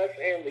loves us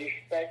and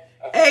respects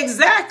us.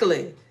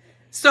 Exactly.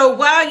 So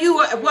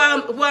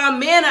while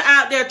men are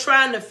out there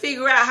trying to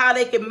figure out how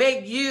they can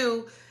make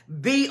you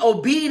be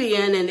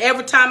obedient, and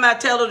every time I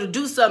tell her to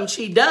do something,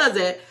 she does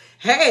it.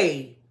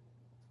 Hey,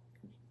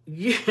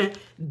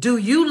 do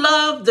you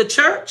love the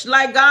church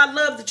like God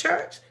loved the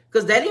church?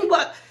 Because that ain't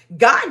what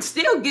God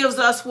still gives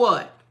us.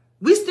 What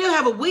we still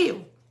have a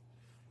will.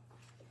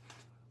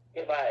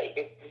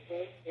 Right.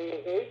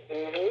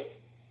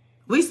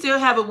 We still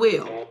have a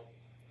will,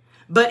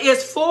 but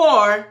it's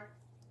for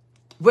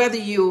whether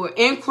you're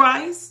in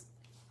Christ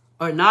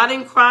or not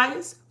in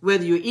Christ,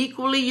 whether you're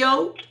equally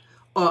yoked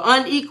or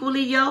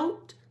unequally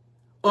yoked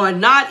or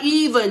not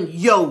even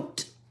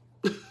yoked.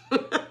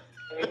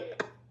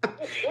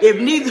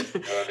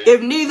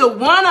 If neither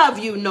one of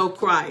you know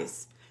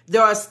Christ,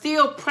 there are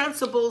still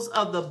principles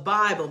of the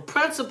Bible,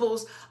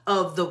 principles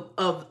of the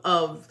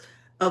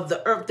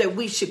earth that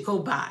we should go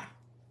by.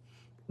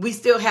 We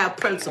still have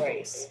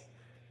principles.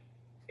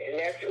 And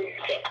that's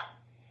respect.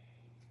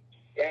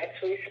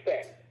 That's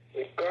respect.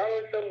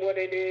 Regardless of what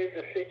it is,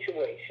 the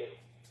situation.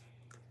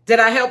 Did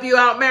I help you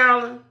out,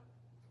 Marilyn?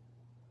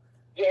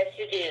 Yes,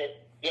 you did.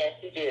 Yes,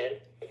 you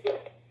did.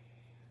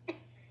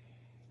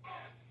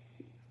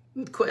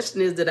 The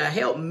question is, did I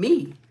help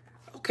me?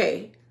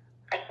 Okay.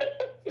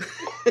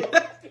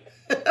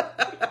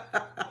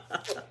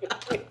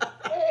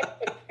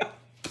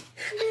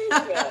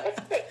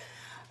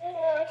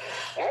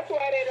 That's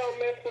why they don't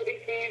mess with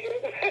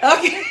Ephesians.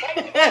 Okay.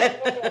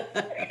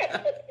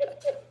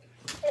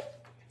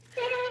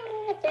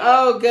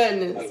 Oh,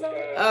 goodness.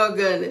 Oh,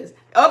 goodness.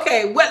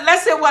 Okay,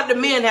 let's hear what the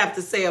men have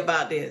to say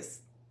about this.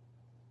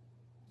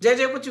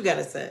 JJ, what you got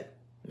to say?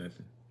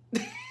 Nothing.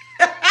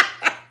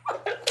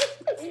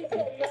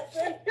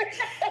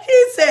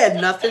 He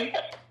said nothing.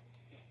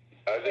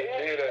 I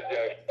didn't hear that,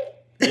 Jack.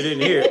 You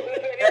didn't hear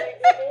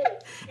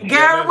it.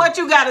 Gary, what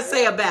you got to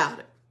say about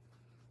it?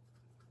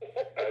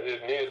 I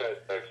didn't hear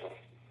that, Jackson.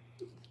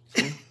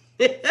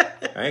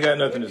 I ain't got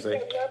nothing to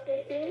say.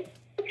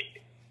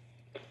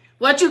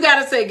 What you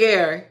got to say,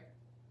 Gary?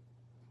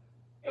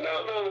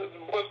 No,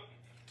 but,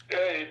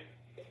 hey.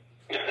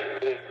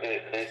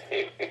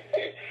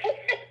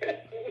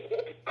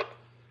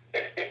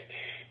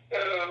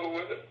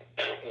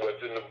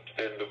 What's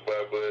in the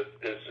Bible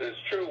is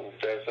true.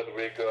 That's the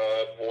way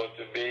God wants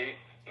to be.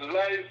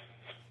 Life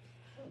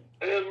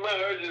and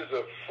marriage is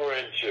a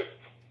friendship,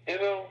 you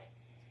know?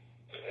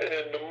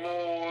 And the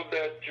more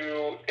that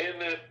you're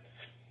in it,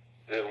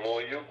 the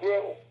more you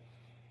grow.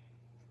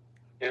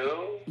 You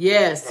know?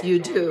 Yes, you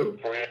do.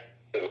 But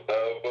this,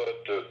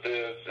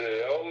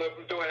 all of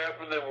them don't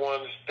happen in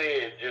one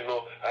stage, you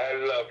know. I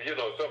love, you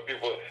know, some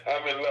people,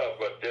 I'm in love,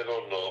 but they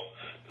don't know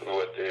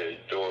what they're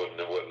doing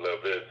and what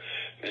love is.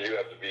 You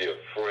have to be a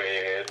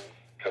friend,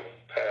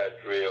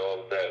 compadre,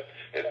 all that,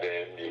 and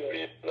then you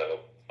be in love,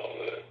 all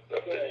that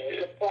stuff.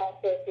 It's a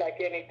process like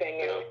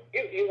anything else.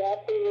 You're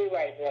absolutely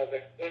right,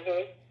 brother.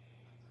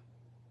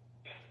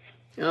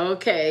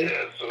 Okay.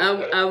 Yeah, so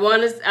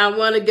I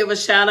want to give a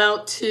shout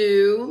out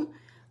to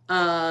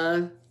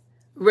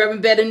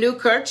Reverend Betty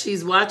Newkirk.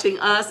 She's watching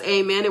us.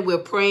 Amen. And we're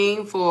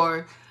praying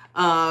for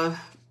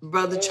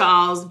Brother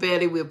Charles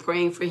Betty. We're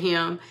praying for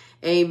him.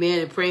 Amen.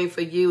 And praying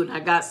for you. And I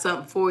got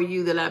something for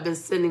you that I've been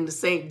sending to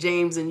St.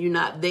 James and you're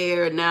not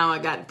there. And now I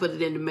got to put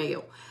it in the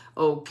mail.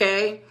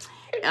 Okay.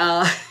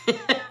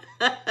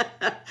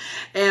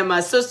 And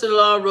my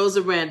sister-in-law,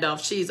 Rosa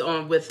Randolph, she's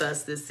on with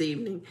us this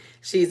evening.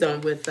 She's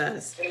on with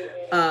us.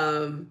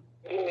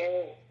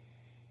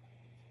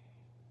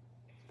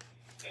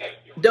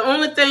 The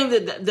only thing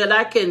that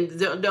I can,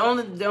 the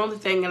only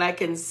thing that I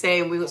can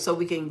say, so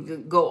we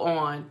can go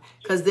on,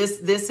 because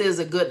this is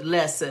a good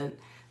lesson.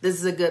 This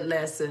is a good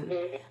lesson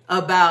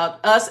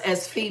about us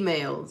as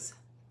females.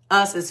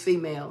 Us as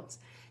females.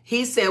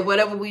 He said,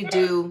 whatever we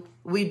do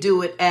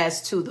it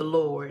as to the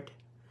Lord.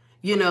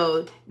 You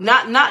know,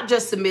 not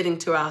just submitting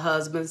to our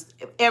husbands,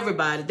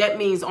 everybody. That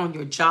means on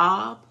your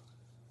job.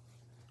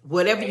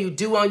 Whatever you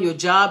do on your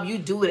job, you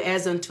do it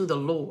as unto the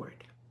Lord.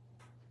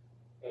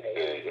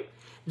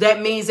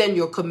 That means in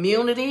your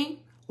community,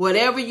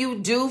 whatever you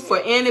do for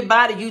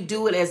anybody, you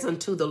do it as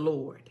unto the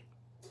Lord.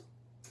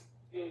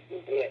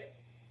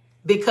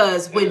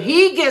 Because when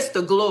he gets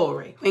the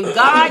glory, when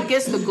God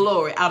gets the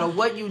glory out of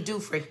what you do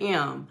for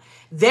him,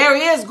 there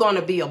is going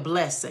to be a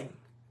blessing.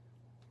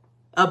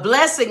 A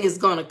blessing is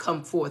going to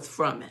come forth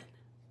from it.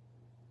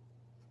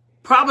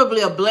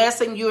 Probably a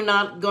blessing you're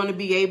not going to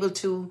be able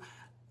to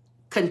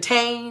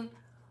contain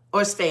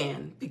or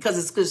stand, because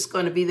it's just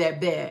going to be that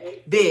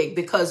big.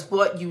 Because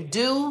what you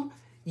do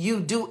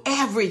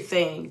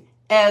everything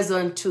as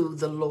unto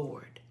the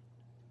Lord.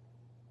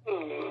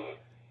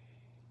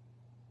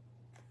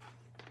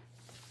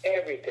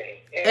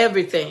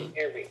 Everything.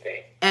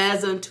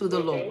 As unto the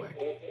Lord.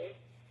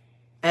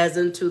 As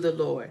unto the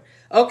Lord.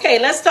 Okay,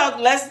 let's talk.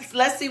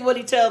 Let's see what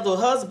he tells the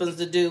husbands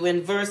to do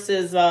in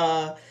verses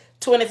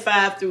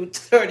 25 through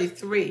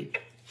 33.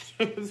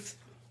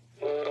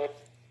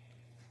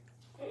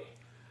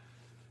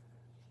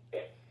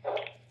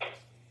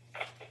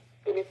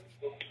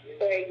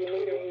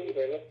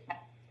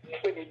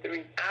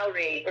 I'll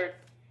read.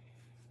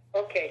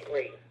 Okay,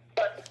 great.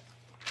 But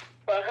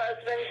for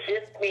husbands,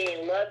 this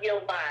means love your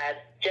wives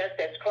just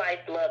as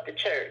Christ loved the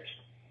church.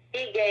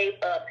 He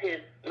gave up his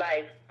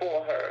life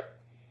for her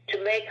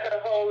to make her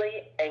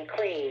holy and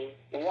clean,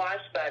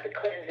 washed by the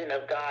cleansing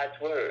of God's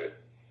word.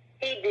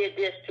 He did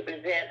this to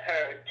present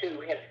her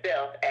to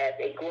himself as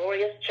a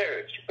glorious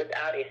church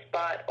without a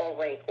spot or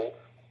wrinkle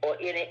or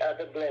any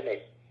other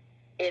blemish.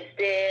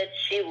 Instead,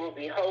 she will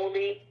be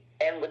holy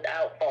and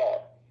without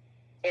fault.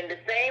 In the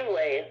same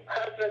way,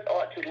 husbands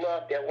ought to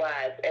love their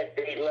wives as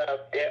they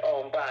love their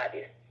own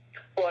bodies.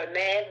 For a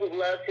man who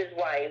loves his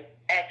wife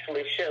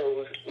actually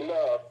shows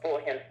love for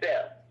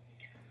himself.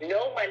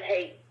 No one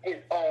hates his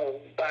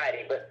own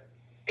body, but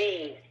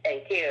feeds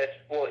and cares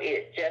for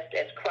it, just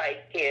as Christ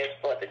cares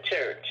for the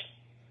church.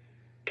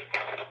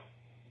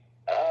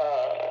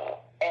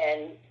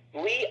 And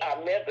we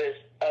are members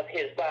of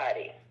his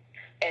body.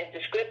 As the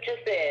scripture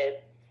says,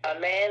 a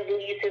man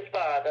leaves his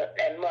father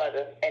and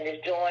mother and is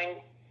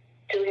joined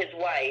to his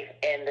wife,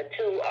 and the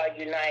two are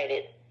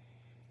united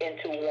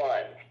into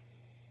one.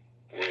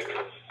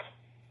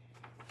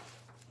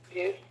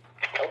 Yes.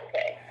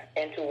 Okay,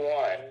 into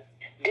one.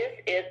 This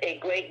is a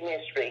great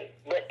mystery,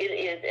 but it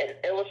is an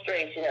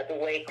illustration of the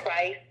way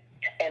Christ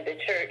and the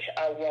church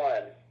are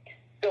one.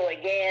 So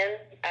again,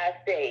 I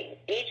say,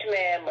 each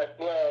man must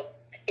love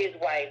his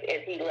wife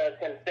as he loves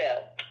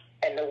himself,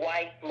 and the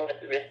wife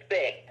must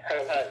respect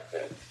her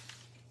husband.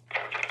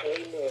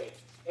 Amen.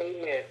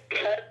 Amen.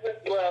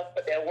 Husbands' love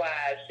for their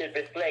wives should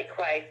reflect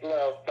Christ's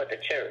love for the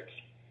church.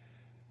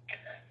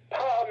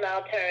 Paul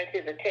now turns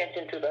his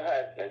attention to the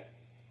husband.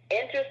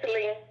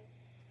 Interestingly,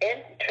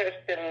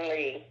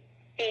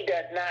 he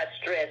does not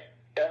stress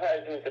the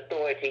husband's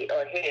authority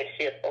or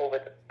headship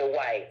over the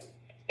wife.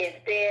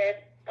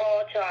 Instead,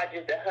 Paul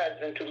charges the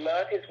husband to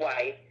love his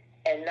wife,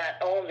 and not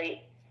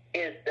only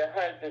is the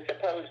husband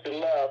supposed to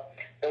love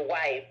the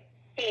wife,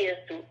 he is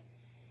to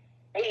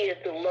he is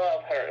to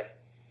love her.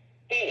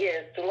 He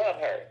is to love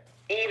her,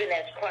 even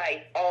as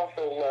Christ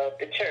also loved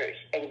the church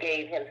and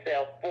gave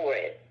himself for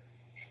it.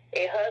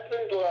 A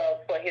husband's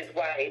love for his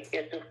wife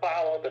is to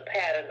follow the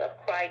pattern of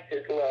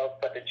Christ's love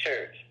for the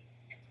church.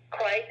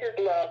 Christ's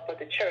love for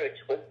the church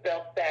was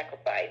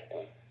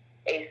self-sacrificing.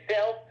 A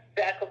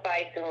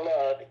self-sacrificing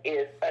love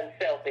is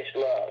unselfish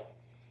love.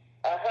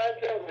 A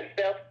husband with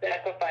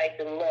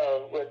self-sacrificing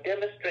love will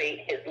demonstrate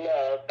his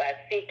love by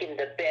seeking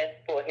the best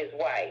for his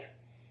wife.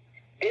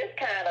 This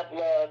kind of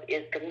love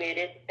is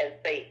committed and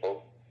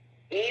faithful,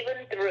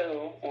 even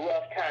through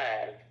rough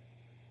times.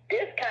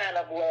 This kind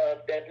of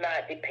love does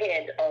not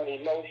depend on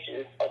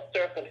emotions or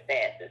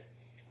circumstances,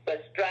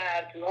 but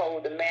strives to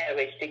hold the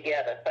marriage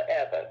together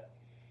forever.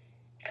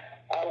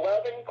 A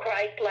loving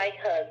Christ-like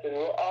husband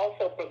will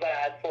also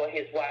provide for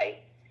his wife.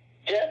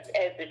 Just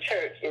as the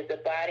church is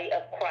the body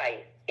of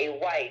Christ, a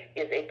wife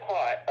is a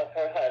part of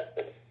her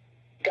husband.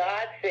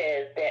 God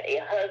says that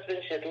a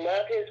husband should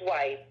love his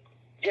wife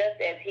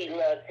just as he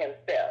loves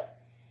himself.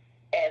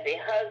 As a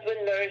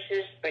husband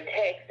nourishes,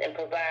 protects, and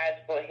provides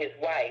for his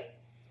wife,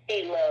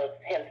 he loves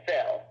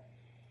himself.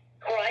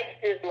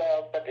 Christ's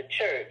love for the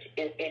church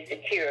is a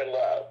secure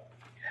love.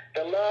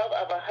 The love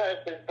of a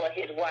husband for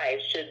his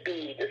wife should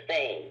be the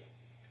same.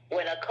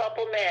 When a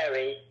couple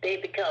marries, they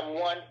become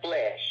one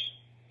flesh.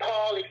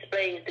 Paul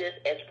explains this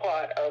as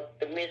part of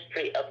the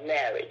mystery of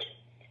marriage.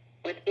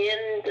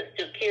 Within the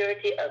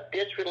security of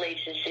this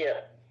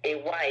relationship, a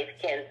wife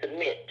can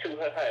submit to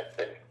her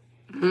husband.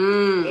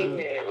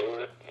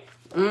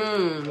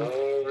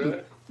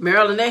 Amen.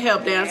 Marilyn, they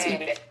helped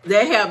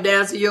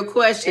answer your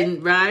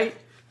question, right?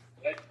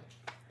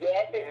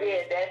 Yes, it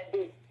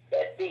did.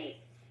 That's deep.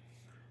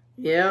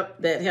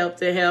 Yep, that helped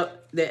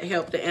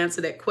to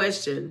answer that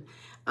question.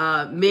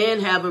 Men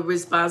have a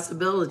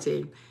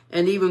responsibility,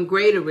 an even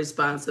greater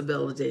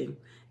responsibility,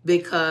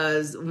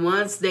 because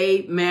once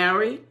they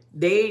marry,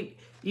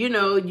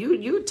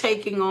 you're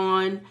taking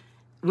on,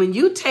 when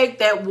you take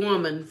that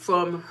woman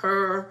from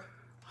her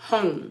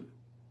home,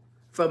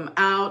 from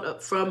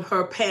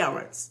her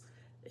parents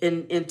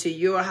into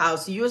your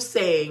house, you're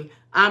saying,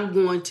 I'm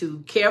going to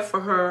care for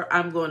her.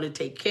 I'm going to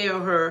take care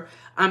of her.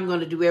 I'm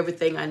going to do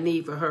everything I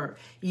need for her.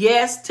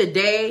 Yes,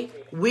 today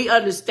we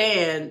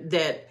understand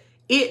that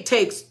it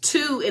takes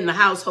two in the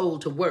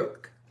household to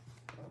work.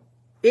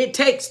 It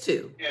takes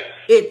two. Yes.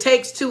 It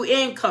takes two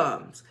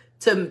incomes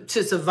to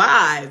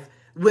survive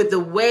with the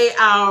way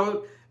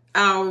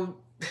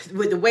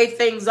with the way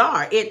things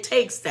are. It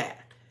takes that.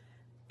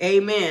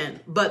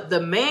 Amen. But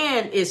the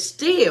man is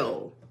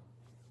still,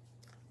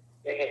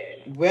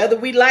 whether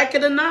we like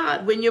it or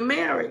not, when you're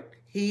married,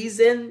 he's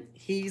in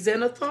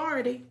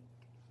authority.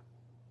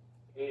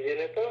 He's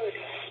in authority.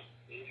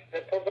 He's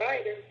the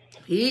provider.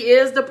 He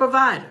is the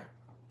provider.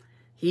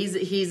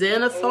 He's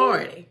in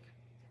authority.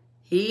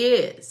 He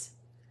is.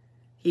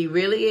 He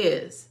really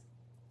is.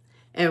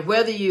 And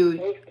whether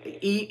you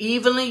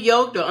evenly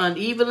yoked or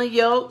unevenly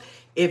yoked,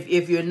 if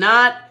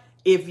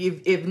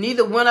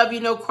neither one of you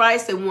know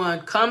Christ and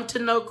one come to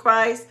know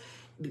Christ,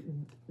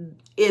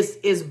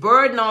 is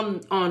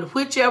burden on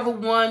whichever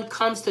one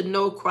comes to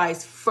know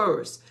Christ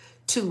first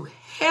to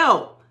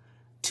help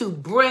to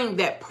bring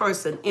that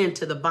person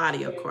into the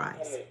body of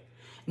Christ.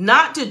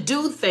 Not to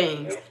do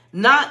things,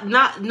 not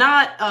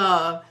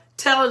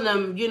telling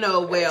them,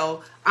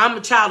 well, I'm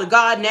a child of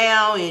God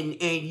now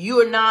and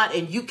you're not,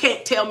 and you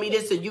can't tell me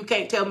this and you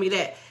can't tell me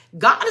that.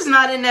 God is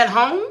not in that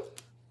home.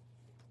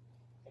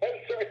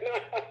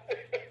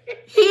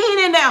 He ain't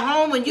in that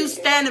home when you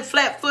standing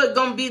flat foot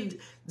gonna be,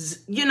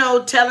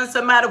 telling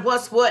somebody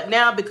what's what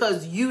now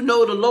because you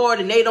know the Lord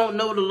and they don't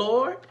know the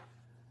Lord.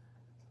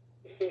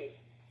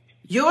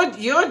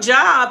 Your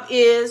job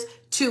is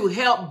to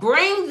help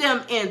bring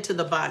them into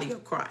the body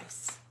of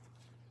Christ.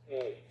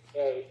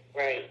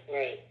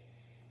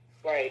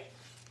 Right.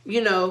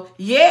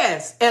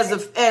 Yes, as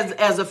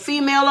a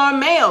female or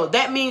male,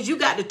 that means you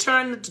got to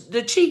turn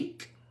the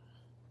cheek.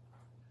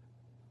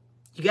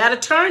 You got to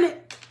turn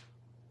it.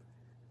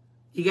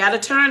 You got to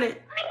turn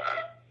it.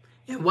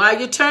 And while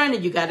you're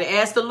turning, you got to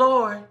ask the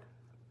Lord,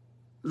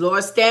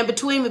 stand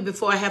between me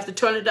before I have to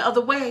turn it the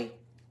other way.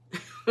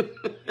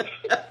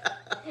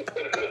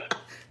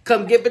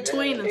 Come get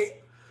between us.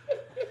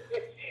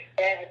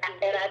 And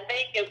I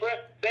think it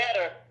works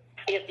better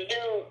if you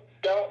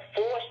don't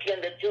force them,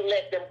 that you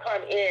let them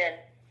come in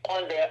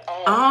on their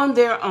own. On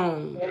their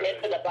own.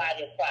 Into the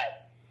body of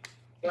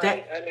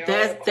Christ.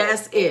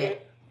 That's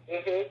it.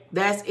 Mm-hmm.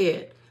 That's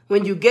it.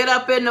 When you get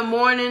up in the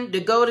morning to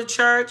go to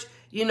church,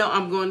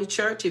 I'm going to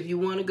church. If you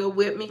want to go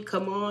with me,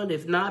 come on.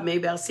 If not,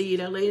 maybe I'll see you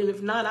there later.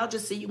 If not, I'll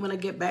just see you when I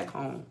get back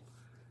home.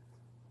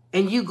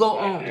 And you go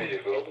on.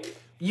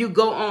 You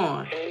go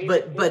on.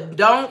 But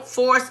don't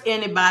force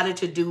anybody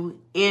to do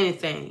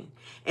anything.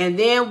 And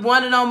then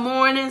one of those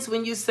mornings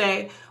when you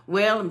say,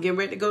 well, I'm getting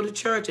ready to go to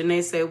church, and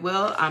they say,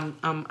 well,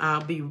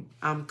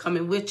 I'm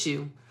coming with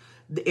you.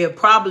 It'll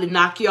probably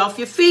knock you off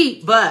your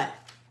feet, but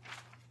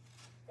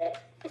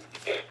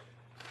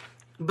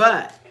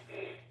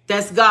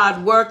that's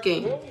God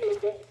working.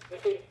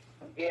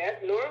 Yeah,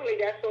 normally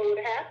that's what would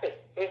happen.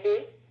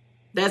 Mm-hmm.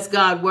 That's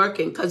God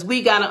working, because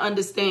we got to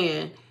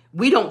understand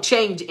we don't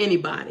change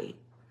anybody.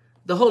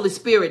 The Holy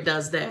Spirit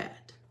does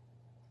that.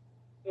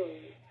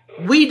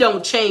 We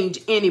don't change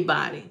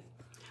anybody.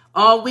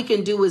 All we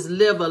can do is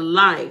live a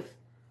life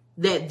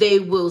that they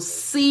will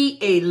see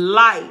a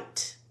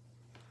light,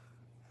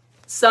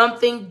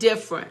 something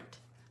different.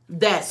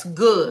 That's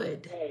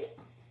good.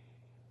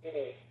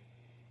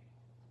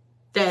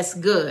 That's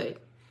good.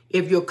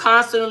 If you're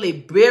constantly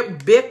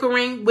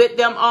bickering with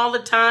them all the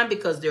time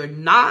because they're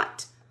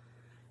not,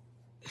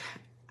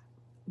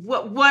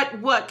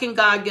 what can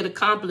God get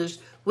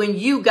accomplished when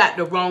you got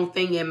the wrong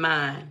thing in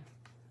mind?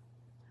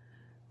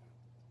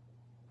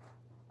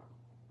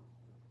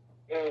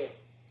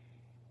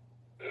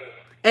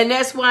 And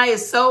that's why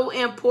it's so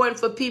important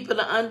for people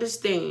to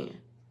understand.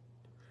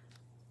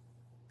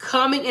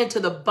 Coming into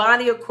the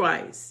body of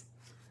Christ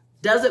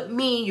doesn't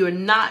mean you're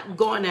not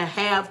going to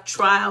have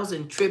trials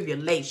and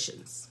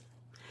tribulations.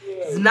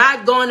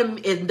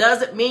 It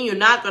doesn't mean you're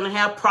not going to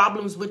have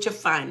problems with your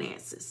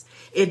finances.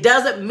 It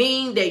doesn't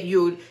mean that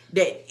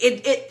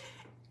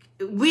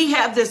we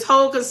have this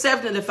whole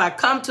conception that if I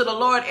come to the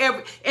Lord,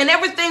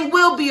 everything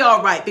will be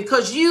all right,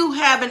 because you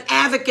have an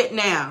advocate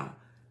now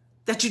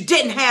that you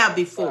didn't have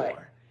before. Right.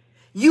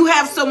 You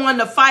have someone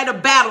to fight a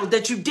battle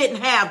that you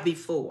didn't have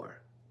before.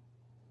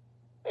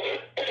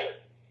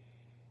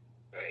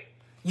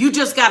 You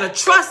just got to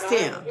trust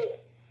him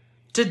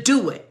to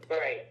do it.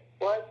 Right.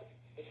 Well,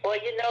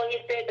 you know, he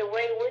said the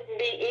way wouldn't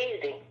be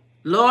easy.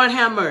 Lord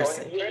have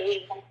mercy.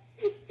 He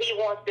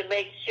wants to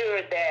make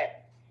sure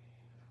that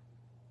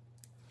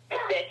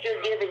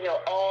you're giving your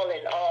all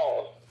in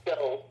all.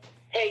 So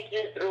take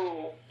you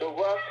through the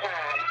rough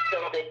times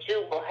so that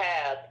you will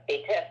have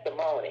a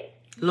testimony.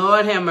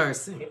 Lord have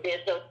mercy. If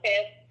there's no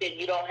test, then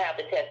you don't have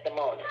a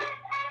testimony.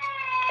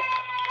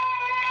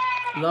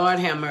 Lord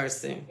have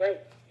mercy.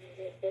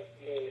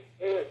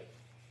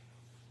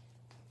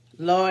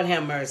 Lord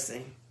have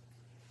mercy.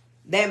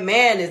 That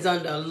man is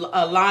under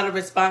a lot of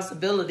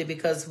responsibility,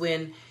 because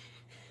when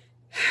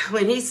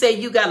he said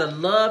you got to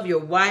love your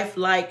wife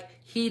like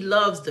he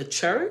loves the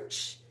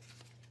church,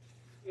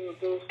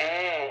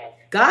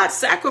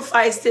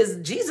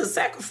 Jesus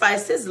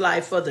sacrificed his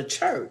life for the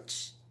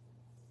church.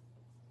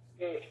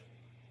 Yeah.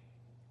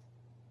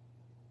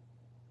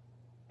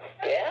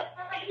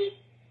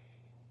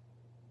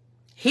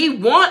 He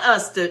want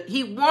us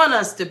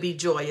to be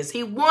joyous.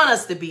 He want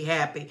us to be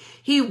happy.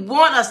 He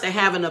want us to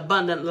have an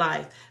abundant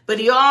life. But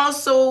he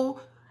also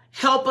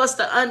help us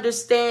to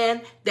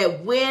understand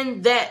that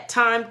when that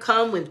time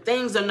comes, when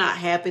things are not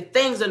happy,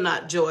 things are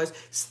not joyous,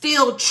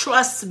 still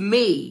trust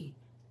me.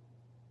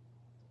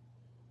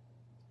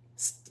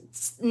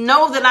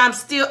 Know that I'm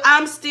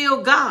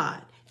still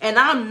God. And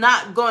I'm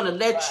not going to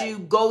let you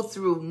go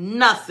through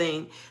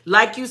nothing.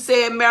 Like you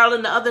said,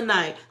 Marilyn, the other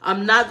night,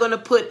 I'm not going to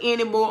put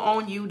any more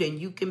on you than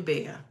you can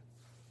bear.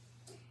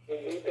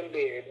 You can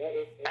bear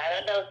it. I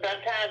don't know.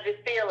 Sometimes it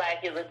feels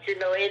like it, but you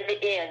know, in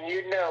the end,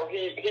 you know,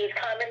 he's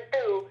coming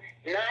through.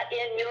 Not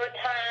in your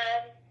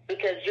time,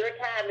 because your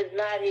time is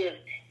not his.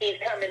 He's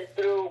coming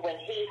through when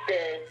he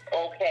says,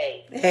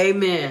 okay.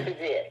 Amen. This is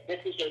it.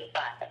 This is your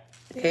time.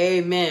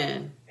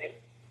 Amen.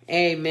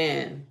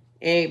 Amen.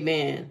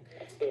 Amen.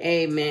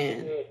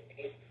 Amen.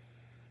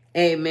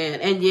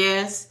 Amen. And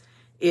yes,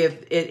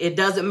 if it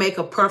doesn't make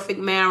a perfect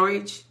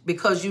marriage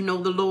because you know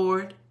the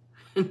Lord,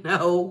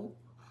 no.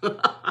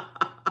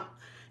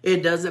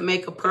 It doesn't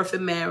make a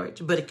perfect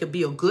marriage, but it could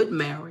be a good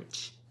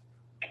marriage.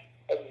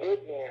 A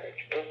good marriage.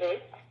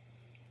 Mm-hmm.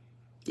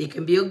 It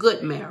can be a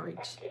good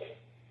marriage.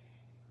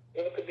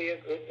 It could be a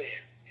good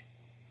marriage.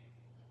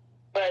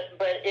 But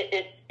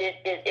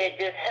it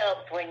just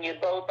helps when you're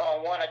both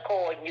on one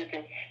accord, and you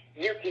can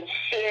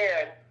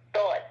share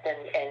thoughts and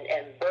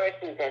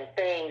verses and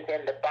things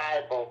in the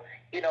Bible.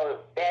 You know,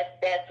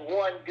 that's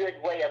one good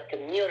way of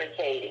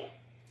communicating.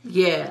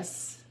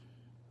 Yes.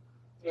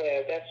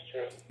 Yeah, that's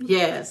true.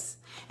 Yes.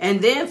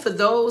 And then for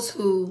those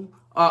who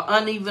are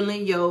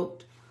unevenly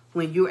yoked,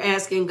 when you're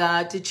asking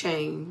God to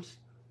change,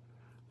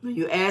 when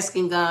you're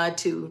asking God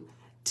to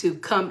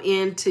come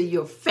into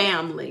your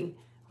family,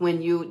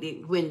 if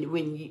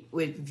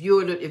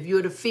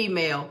you're the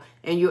female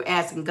and you're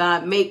asking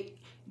God,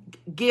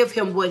 give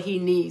him what he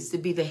needs to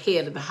be the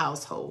head of the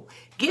household.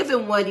 Give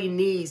him what he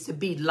needs to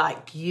be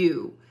like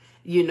you.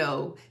 You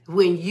know,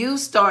 when you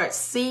start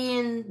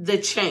seeing the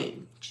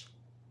change.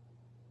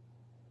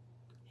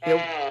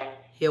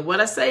 Hear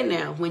what I say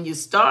now. When you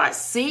start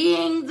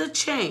seeing the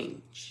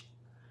change,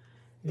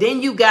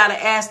 then you got to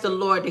ask the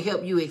Lord to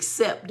help you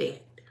accept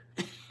that.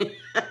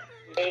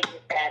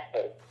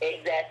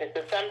 Exactly.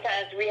 So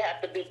sometimes we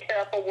have to be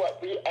careful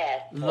what we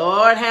ask for.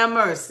 Lord have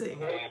mercy.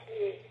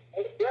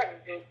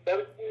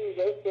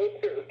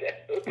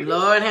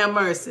 Lord have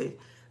mercy.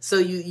 So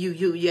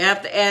you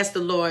have to ask the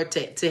Lord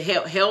to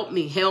help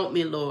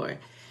me, Lord.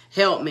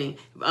 Help me.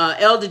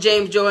 Elder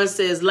James Jordan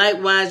says,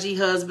 likewise, ye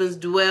husbands,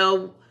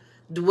 dwell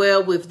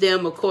with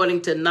them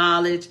according to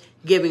knowledge,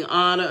 giving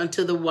honor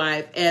unto the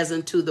wife as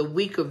unto the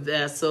weaker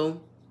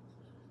vessel.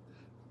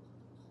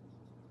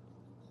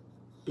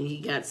 He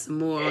got some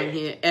more on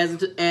here.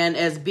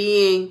 As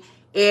being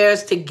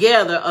heirs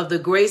together of the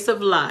grace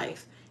of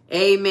life.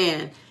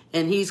 Amen.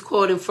 And he's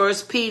quoting 1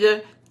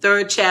 Peter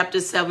 3rd chapter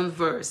 7th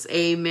verse.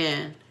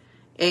 Amen.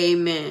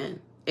 Amen.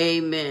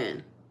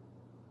 Amen.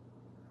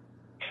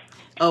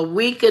 A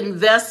weakened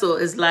vessel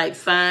is like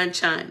fine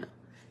china.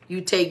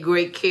 You take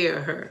great care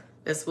of her.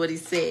 That's what he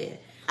said.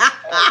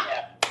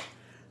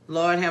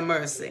 Lord have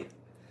mercy.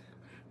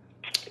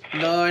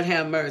 Lord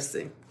have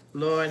mercy.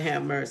 Lord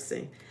have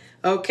mercy.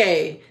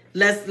 Okay,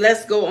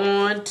 let's go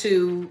on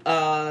to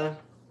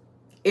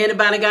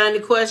anybody got any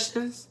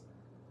questions?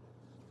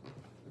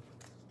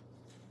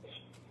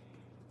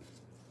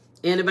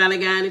 Anybody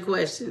got any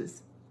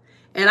questions?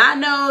 And I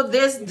know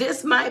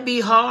this might be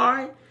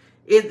hard.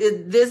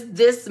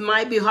 This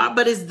might be hard,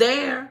 but it's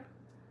there.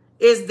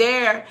 It's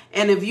there.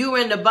 And if you're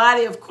in the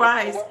body of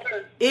Christ,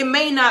 it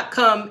may not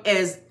come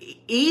as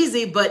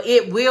easy, but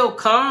it will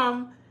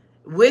come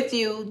with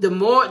you.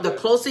 The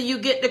closer you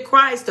get to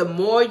Christ, the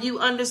more you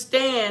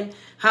understand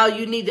how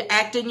you need to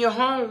act in your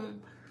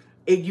home.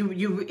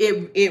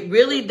 It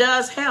really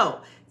does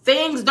help.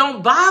 Things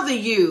don't bother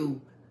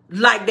you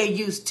like they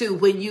used to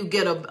when you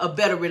get a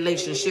better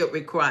relationship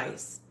with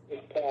Christ.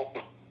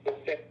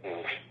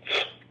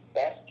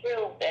 That's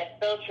true. That's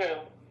so true.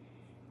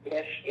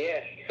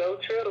 Yes, so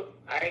true.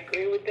 I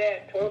agree with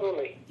that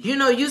totally. You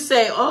know, you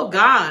say, "Oh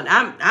God,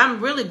 I'm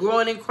really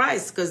growing in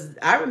Christ," because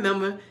I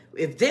remember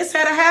if this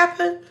had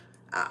happened,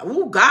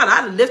 oh God,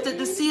 I'd have lifted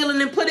the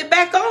ceiling and put it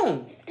back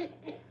on.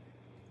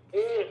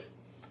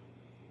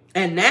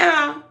 And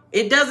now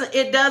it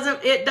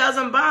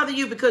doesn't bother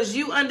you because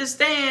you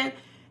understand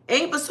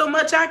ain't but so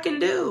much I can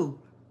do.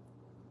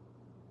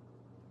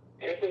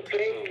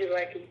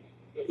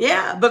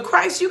 Yeah, but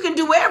Christ, you can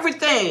do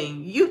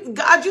everything.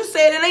 God, you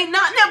said it ain't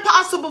nothing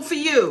impossible for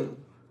you.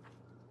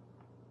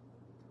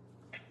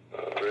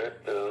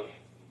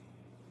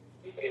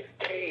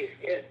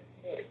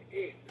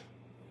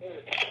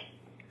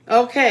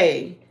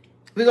 Okay,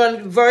 we're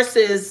going to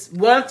verses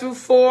 1 through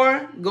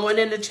 4, going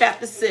into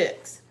chapter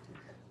 6.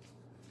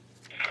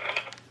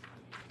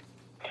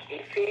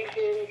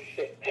 Ephesians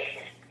 6.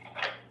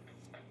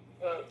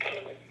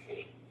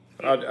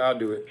 I'll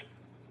do it.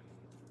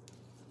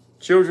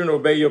 Children,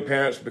 obey your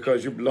parents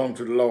because you belong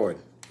to the Lord,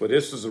 for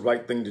this is the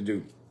right thing to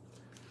do.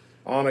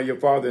 Honor your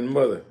father and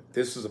mother.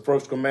 This is the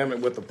first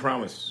commandment with a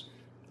promise.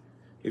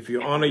 If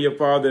you honor your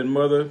father and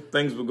mother,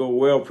 things will go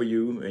well for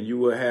you, and you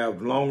will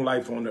have long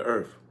life on the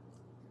earth.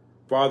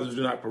 Fathers,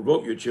 do not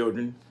provoke your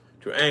children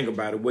to anger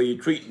by the way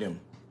you treat them.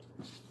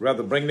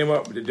 Rather, bring them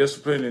up with the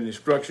discipline and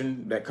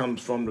instruction that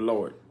comes from the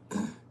Lord.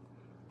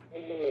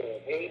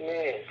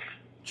 Amen.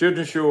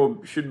 Children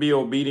should be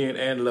obedient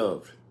and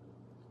loved.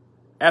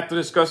 After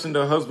discussing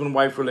the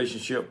husband-wife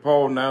relationship,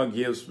 Paul now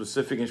gives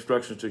specific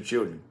instructions to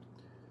children.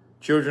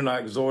 Children are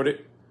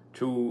exhorted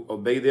to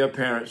obey their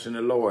parents in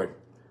the Lord,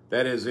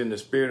 that is, in the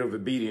spirit of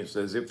obedience,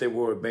 as if they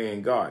were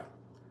obeying God.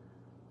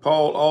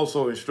 Paul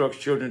also instructs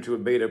children to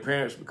obey their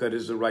parents because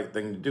it's the right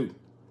thing to do.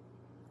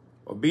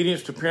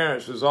 Obedience to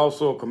parents is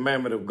also a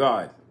commandment of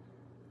God.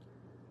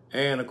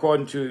 And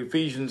according to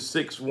Ephesians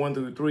 6, 1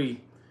 through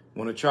 3,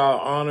 when a child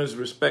honors,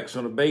 respects,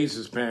 and obeys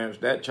his parents,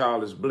 that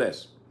child is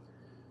blessed.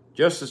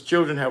 Just as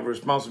children have a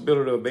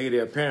responsibility to obey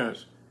their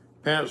parents,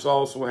 parents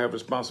also have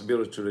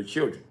responsibility to their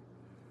children.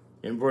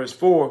 In verse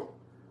 4,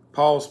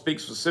 Paul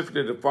speaks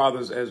specifically to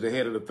fathers as the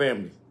head of the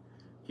family.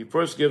 He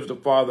first gives the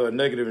father a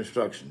negative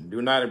instruction.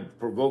 Do not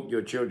provoke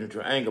your children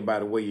to anger by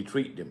the way you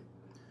treat them.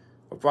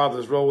 A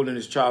father's role in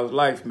his child's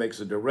life makes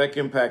a direct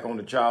impact on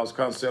the child's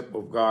concept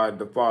of God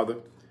the Father.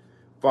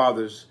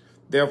 Fathers,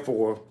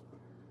 therefore,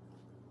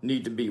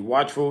 need to be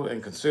watchful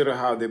and consider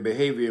how their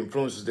behavior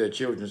influences their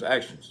children's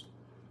actions.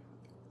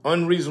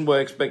 Unreasonable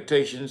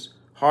expectations,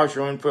 harsh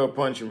or unfair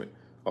punishment,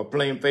 or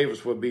plain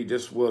favors will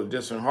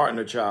dishearten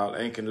a child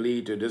and can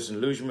lead to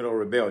disillusionment or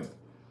rebellion.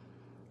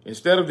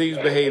 Instead of these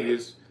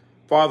behaviors,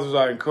 fathers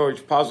are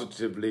encouraged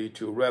positively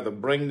to rather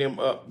bring them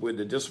up with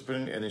the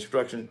discipline and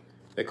instruction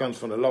that comes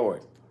from the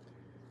Lord.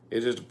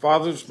 It is the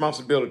father's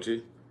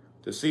responsibility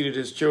to see that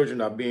his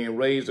children are being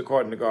raised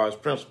according to God's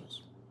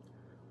principles.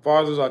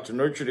 Fathers are to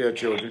nurture their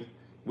children,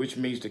 which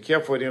means to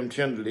care for them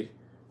tenderly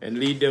and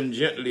lead them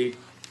gently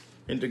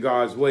into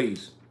God's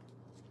ways.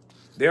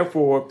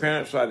 Therefore,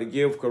 parents are to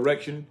give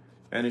correction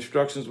and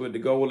instructions with the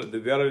goal of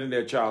developing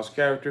their child's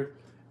character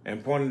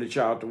and pointing the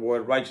child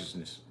toward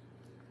righteousness.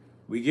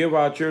 We give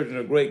our children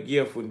a great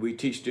gift when we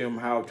teach them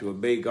how to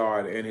obey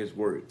God and his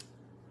word.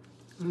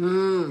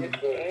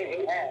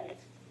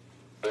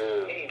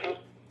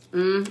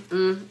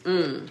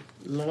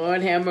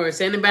 Lord have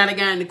mercy. Anybody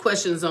got any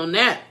questions on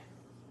that?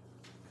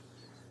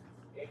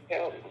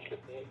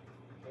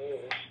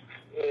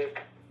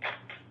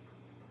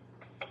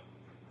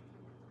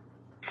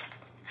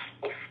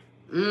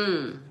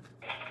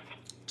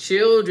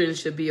 Children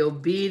should be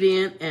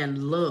obedient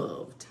and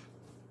loved.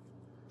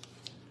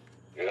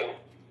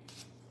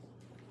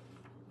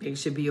 They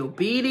should be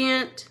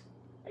obedient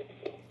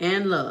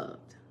and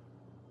loved.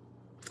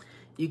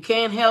 You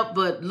can't help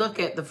but look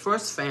at the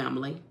first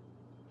family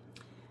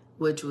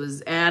which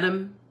was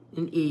Adam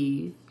and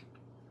Eve,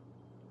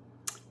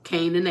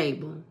 Cain and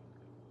Abel.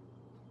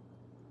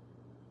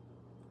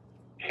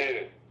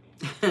 You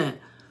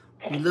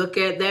look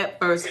at that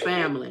first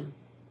family.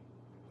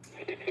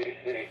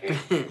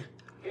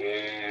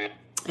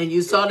 And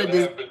you saw that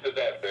this,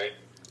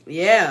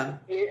 yeah.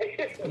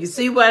 You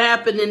see what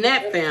happened in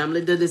that family,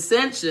 the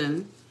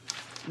dissension,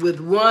 with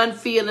one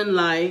feeling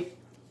like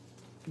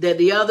that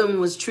the other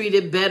one was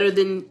treated better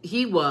than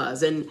he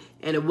was. And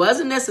it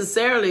wasn't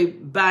necessarily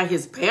by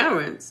his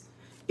parents.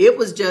 It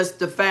was just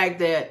the fact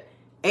that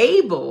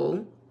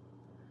Abel,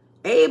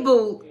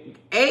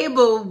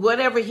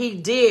 whatever he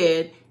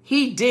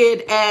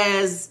did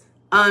as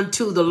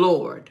unto the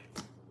Lord.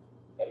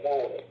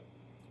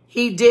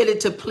 He did it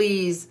to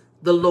please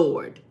the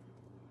Lord.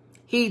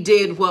 He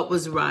did what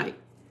was right.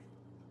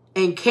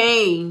 And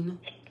Cain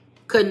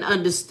couldn't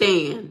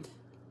understand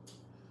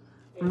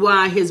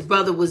why his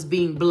brother was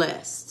being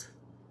blessed.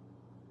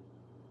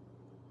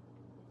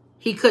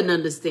 He couldn't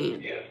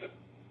understand it.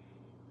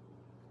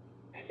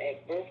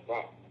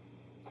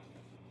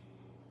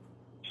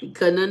 He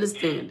couldn't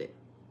understand it.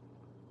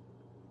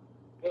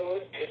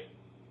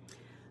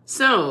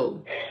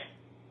 So,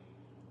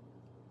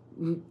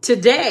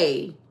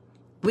 today,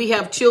 we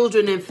have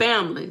children and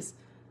families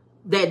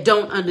that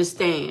don't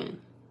understand.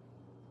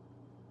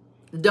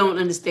 Don't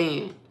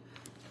understand.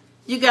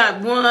 You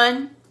got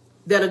one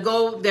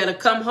that'll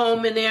come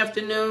home in the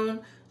afternoon,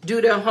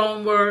 do their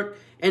homework,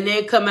 and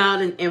then come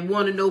out and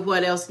want to know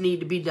what else need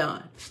to be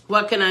done.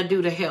 What can I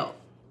do to help?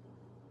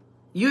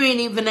 You ain't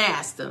even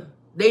asked them.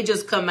 They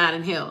just come out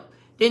and help.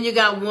 Then you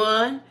got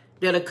one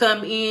that'll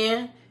come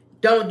in,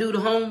 don't do the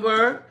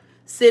homework,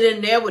 sit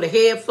in there with the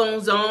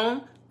headphones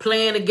on,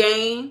 playing a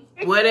game,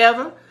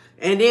 whatever,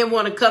 and then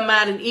want to come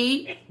out and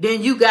eat.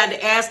 Then you got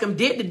to ask them,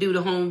 did they do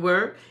the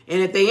homework?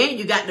 And if they ain't,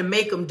 you got to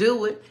make them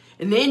do it.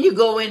 And then you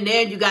go in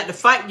there and you got to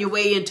fight your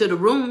way into the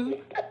room.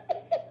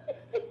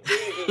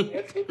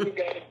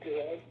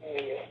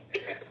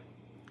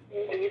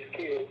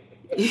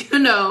 You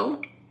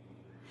know.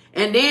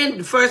 And then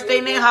the first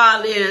thing they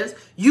holler is,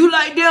 you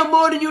like them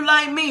more than you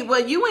like me.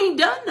 Well, you ain't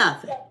done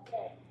nothing.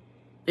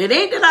 It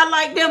ain't that I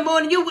like them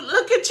more than you.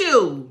 Look at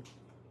you.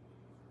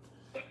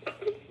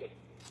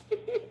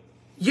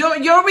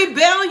 Your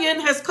rebellion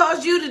has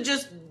caused you to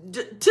just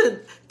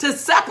to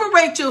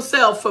separate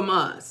yourself from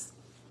us.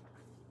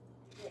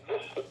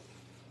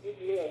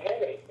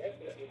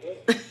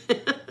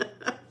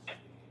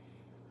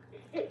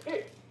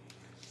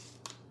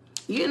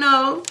 You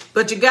know,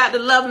 but you got to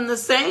love them the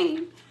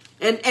same.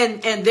 And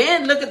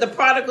then look at the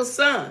prodigal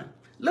son.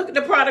 Look at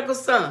the prodigal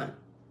son.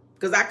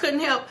 Because I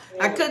couldn't help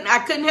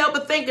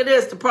but think of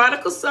this. The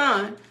prodigal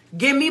son,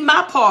 give me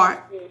my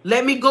part.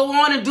 Let me go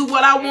on and do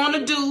what I want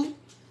to do.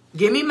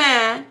 Give me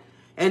mine.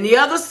 And the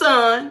other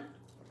son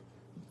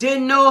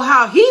didn't know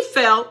how he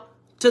felt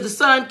till the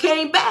son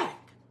came back.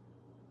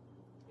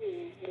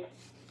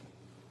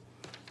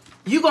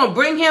 You gonna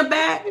bring him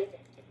back?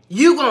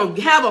 You gonna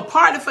have a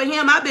party for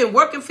him? I've been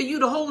working for you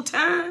the whole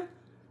time.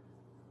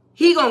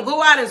 He gonna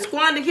go out and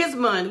squander his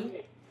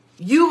money.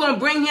 You gonna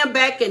bring him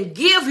back and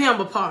give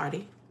him a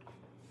party.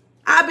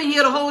 I've been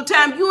here the whole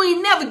time. You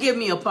ain't never give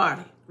me a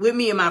party with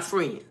me and my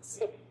friends.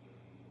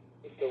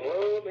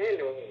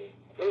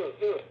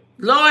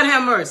 Lord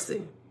have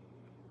mercy.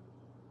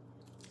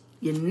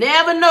 You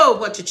never know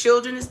what your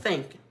children is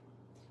thinking.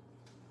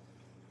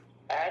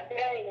 I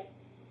tell you.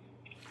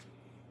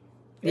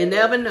 You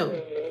never know.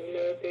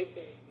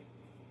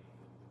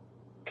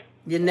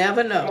 You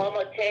never know. I'm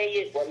going to tell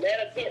you, well, let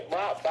her hit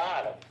rock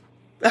bottom.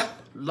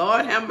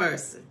 Lord have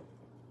mercy.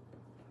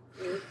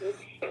 The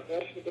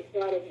prodigal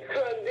son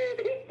did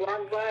hit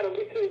rock bottom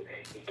because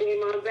he came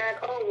on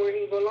back home where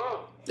he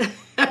belonged.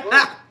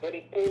 But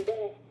he came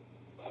back.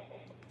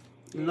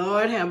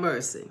 Lord have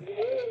mercy.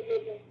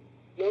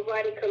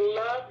 Nobody could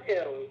love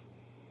him,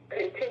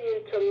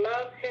 continue to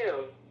love him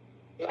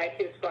like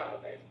his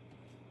father.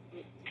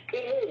 He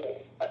knew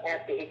it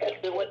after he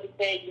got to what to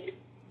say.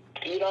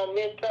 You don't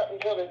miss something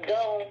till it's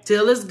gone.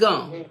 Till it's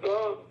gone. It's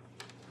gone.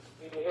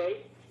 Mm-hmm.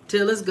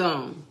 Till it's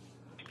gone.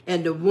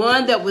 And the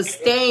one that was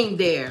staying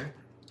there,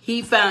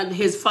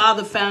 his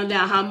father found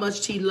out how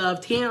much he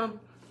loved him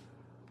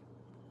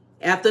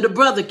after the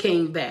brother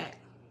came back.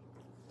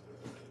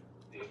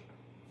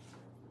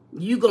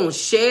 You gonna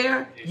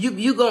share?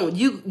 You gonna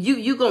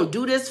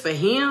do this for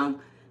him?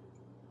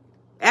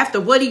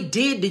 After what he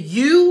did to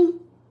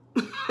you?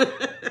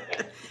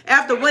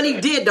 After what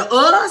he did to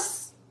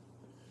us?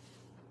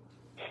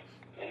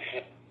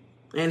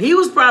 And he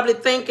was probably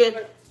thinking,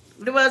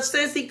 well,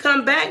 since he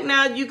come back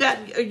now, you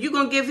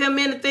gonna give him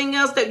anything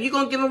else? That you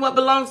gonna give him what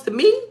belongs to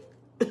me?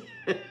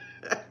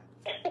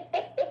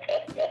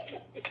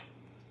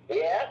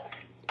 Yeah.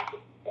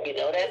 You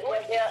know that's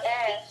what they'll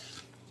ask.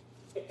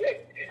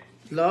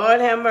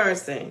 Lord have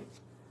mercy.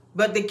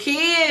 But the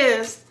key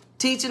is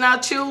teaching our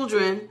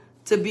children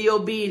to be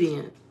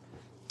obedient.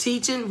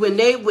 Teaching when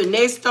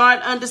they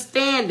start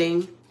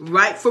understanding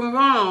right from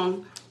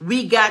wrong,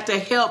 we got to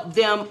help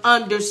them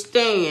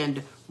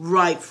understand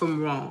right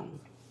from wrong.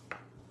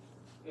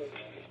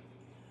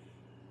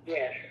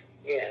 Yes,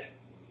 yes.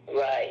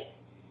 Right.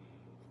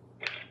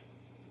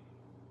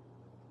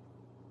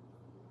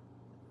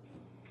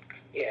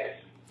 Yes.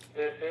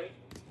 Mm-hmm.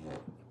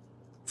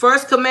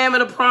 First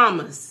commandment of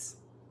promise,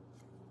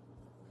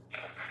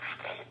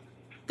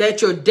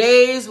 that your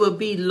days will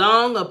be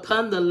long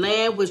upon the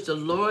land which the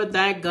Lord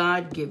thy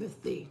God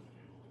giveth thee.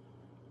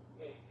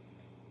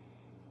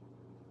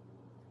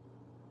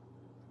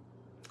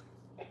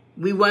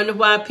 We wonder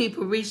why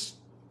people reach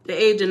the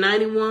age of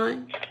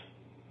 91,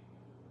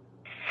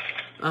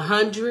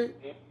 100.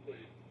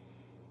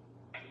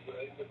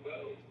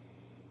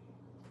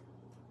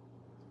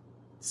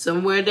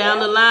 Somewhere down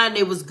the line,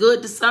 they was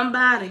good to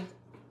somebody.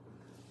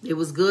 It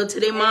was good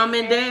to their mom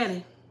and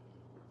daddy.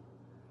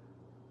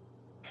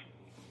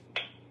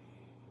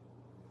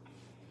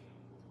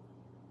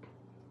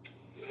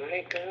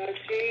 My God,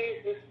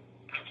 Jesus.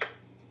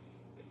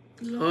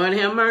 Lord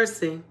have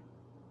mercy.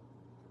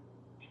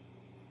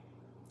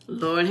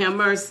 Lord have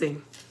mercy.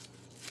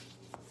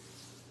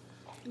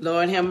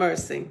 Lord have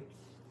mercy.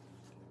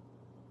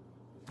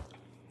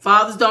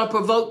 Fathers, don't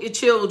provoke your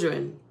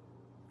children.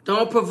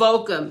 Don't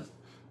provoke them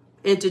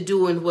into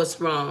doing what's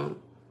wrong.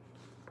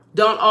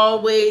 And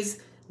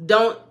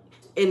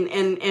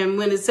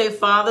when it say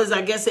fathers,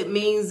 I guess it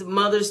means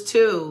mothers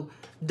too.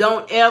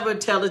 Don't ever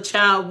tell a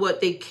child what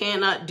they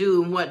cannot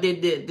do and what they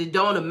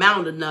don't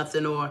amount to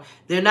nothing, or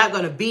they're not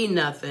going to be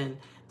nothing.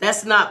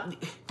 That's not,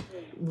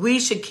 we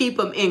should keep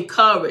them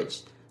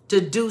encouraged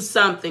to do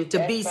something,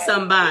 to be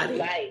somebody.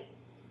 Right.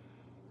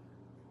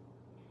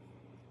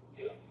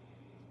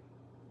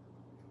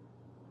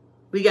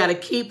 We got to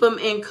keep them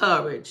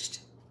encouraged.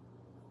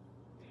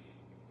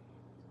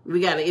 We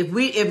got to,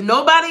 if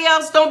nobody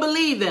else don't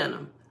believe in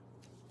them,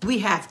 we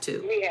have to.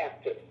 We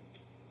have to.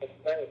 That's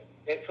right.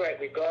 That's right.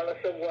 Regardless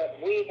of what,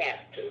 we have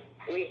to.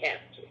 We have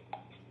to.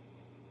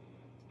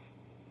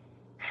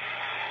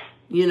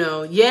 You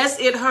know, yes,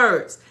 it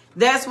hurts.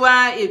 That's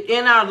why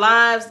in our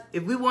lives,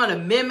 if we want to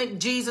mimic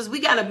Jesus, we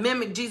got to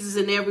mimic Jesus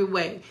in every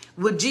way.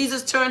 Would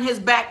Jesus turn his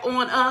back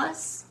on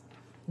us?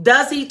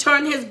 Does he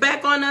turn his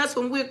back on us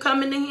when we're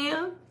coming to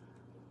him?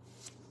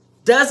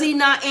 Does he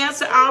not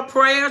answer our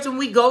prayers when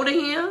we go to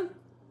him?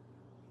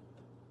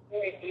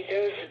 He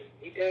does.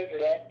 He does.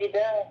 Yes, he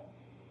does.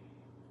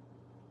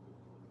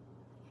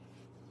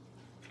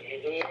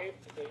 And he is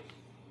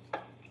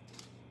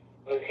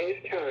on his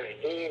time.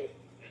 He is.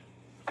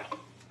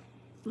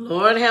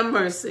 Lord have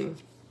mercy.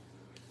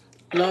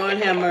 Lord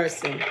have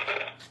mercy.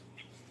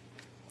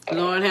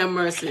 Lord have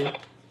mercy.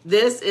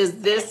 This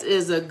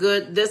is a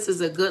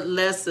good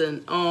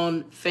lesson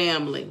on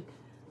family.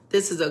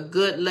 This is a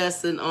good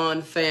lesson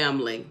on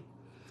family.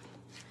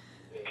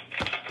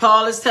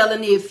 Paul is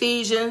telling the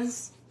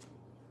Ephesians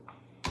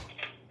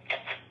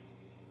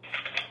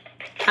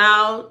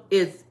how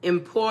it's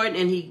important,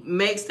 and he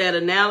makes that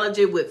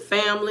analogy with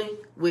family,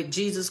 with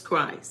Jesus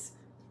Christ.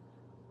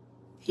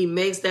 He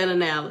makes that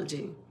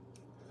analogy.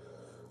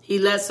 He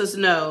lets us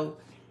know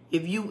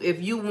if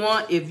you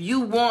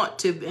want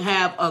to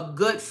have a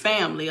good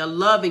family, a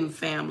loving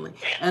family,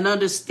 an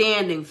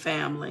understanding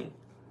family,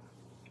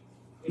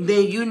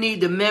 then you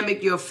need to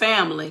mimic your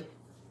family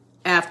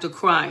after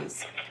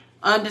Christ.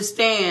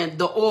 Understand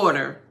the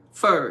order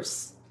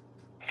first.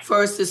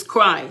 First is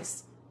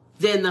Christ.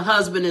 Then the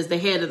husband is the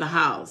head of the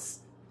house.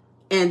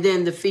 And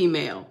then the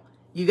female.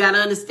 You got to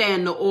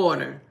understand the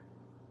order.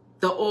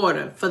 The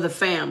order for the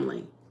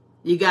family.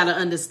 You got to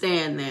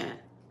understand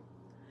that.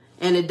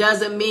 And it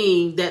doesn't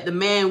mean that the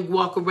man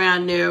walk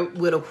around there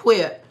with a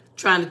whip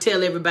trying to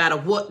tell everybody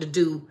what to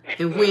do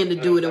and when to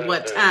do it and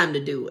what time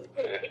to do it.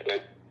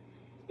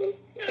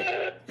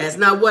 That's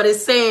not what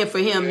it's saying for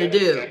him to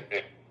do.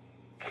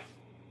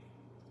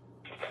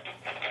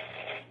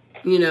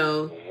 You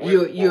know,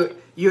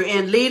 you're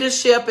in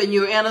leadership and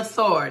you're in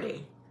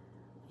authority.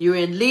 You're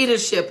in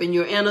leadership and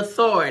you're in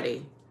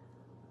authority.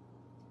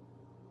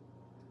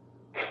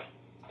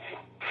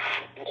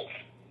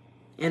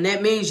 And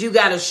that means you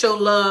got to show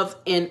love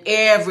in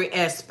every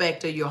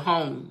aspect of your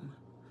home.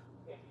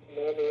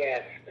 Every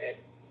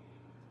aspect.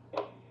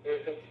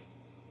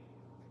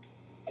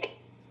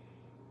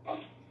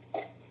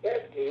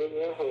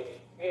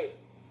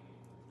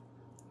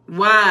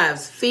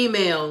 Wives,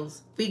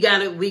 females, we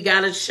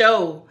gotta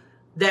show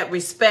that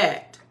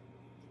respect.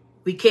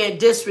 We can't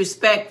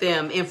disrespect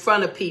them in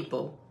front of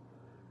people.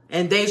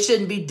 And they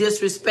shouldn't be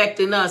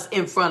disrespecting us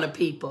in front of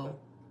people.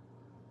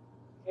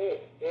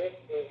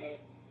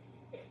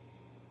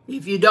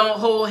 If you don't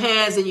hold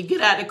hands and you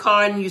get out the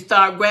car and you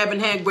start grab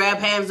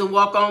hands and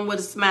walk on with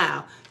a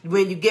smile.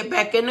 When you get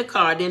back in the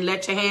car, then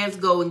let your hands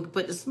go and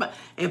put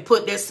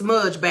that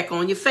smudge back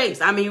on your face.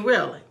 I mean,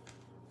 really.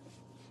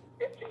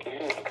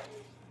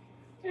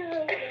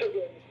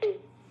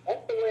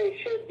 That's the way it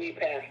should be,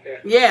 Pastor.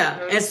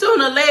 Yeah, and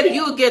sooner or later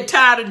you'll get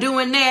tired of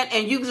doing that,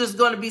 and you're just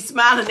going to be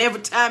smiling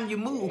every time you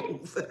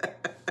move.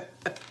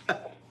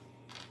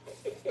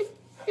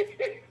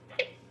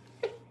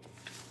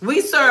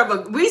 We serve a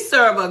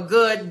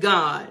good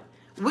God.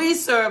 We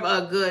serve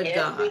a good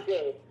God.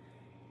 Yes,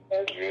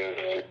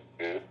 we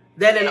do.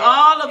 That in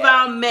all of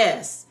our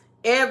mess,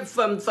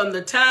 from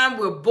the time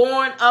we're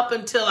born up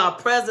until our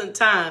present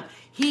time,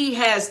 he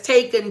has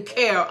taken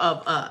care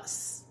of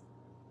us.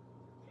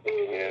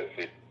 Yes,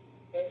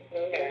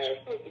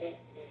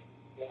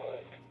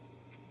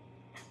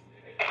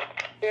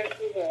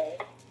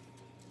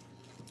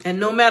 And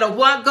no matter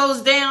what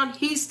goes down,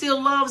 he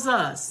still loves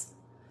us.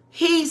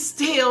 He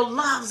still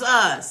loves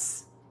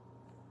us.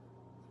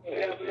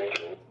 Yes,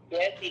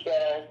 he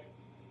does.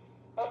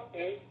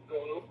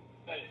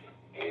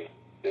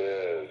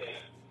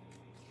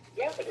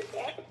 yes.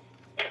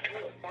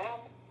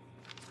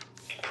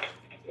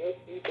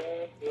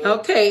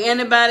 Okay,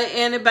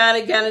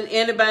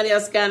 anybody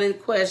else got any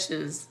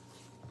questions?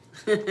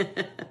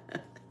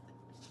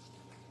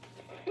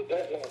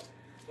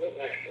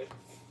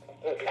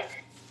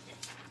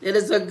 It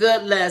is a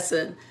good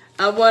lesson.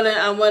 I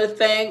wanna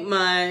thank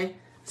my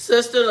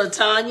sister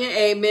LaTanya.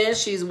 Amen.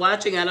 She's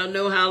watching. I don't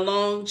know how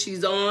long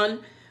she's on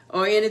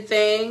or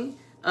anything.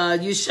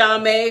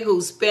 Yushame,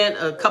 who spent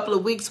a couple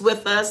of weeks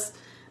with us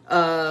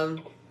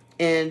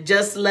and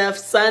just left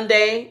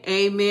Sunday.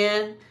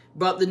 Amen.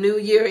 Brought the new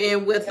year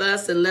in with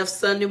us and left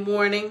Sunday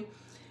morning.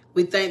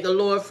 We thank the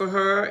Lord for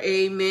her.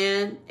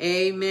 Amen.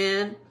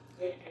 Amen.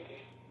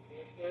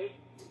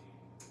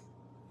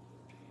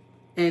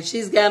 And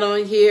she's got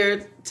on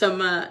here to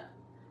my,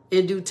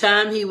 in due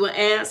time he will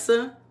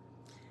answer.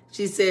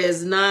 She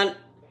says, not,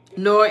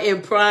 nor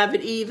in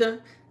private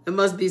either. There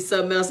must be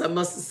something else I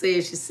must have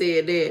said. She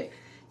said that.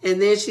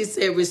 And then she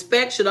said,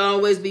 respect should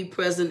always be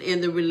present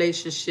in the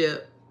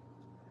relationship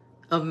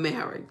of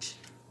marriage.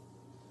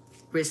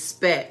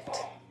 Respect.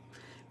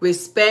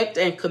 Respect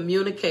and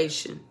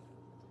communication.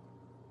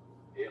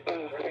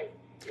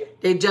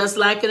 They're just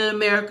like an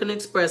American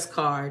Express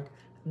card.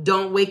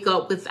 Don't wake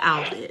up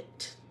without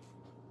it.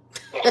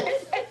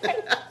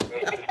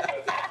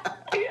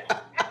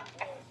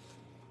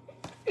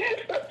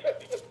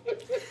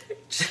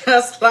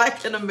 Just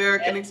like an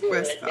American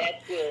Express card.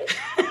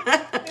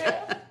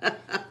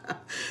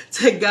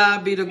 To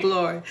God be the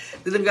glory.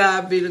 To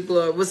God be the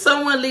glory. Will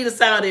someone lead us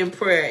out in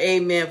prayer?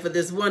 Amen. For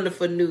this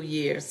wonderful new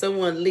year.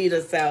 Someone lead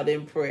us out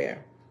in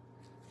prayer.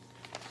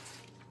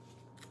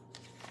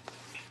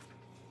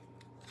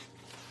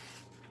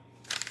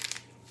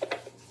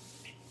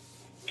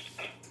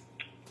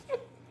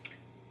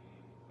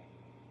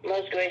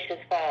 Most gracious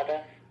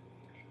Father,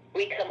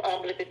 we come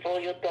humbly before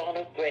your throne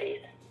of grace,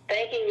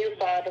 thanking you,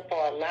 Father,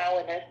 for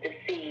allowing us to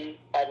see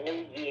a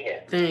new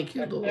year. Thank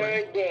you, Lord. The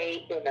third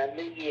day in a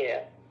new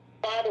year.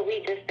 Father, we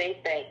just say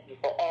thank you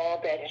for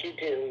all that you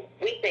do.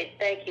 We say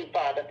thank you,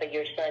 Father, for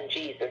your son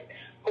Jesus,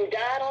 who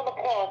died on the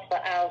cross for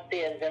our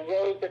sins and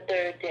rose the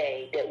third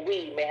day that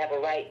we may have a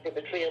right to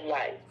the tree of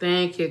life.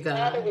 Thank you, God.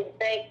 Father, we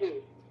thank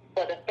you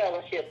for the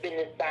fellowship in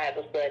this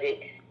Bible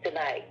study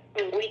tonight.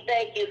 We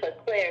thank you for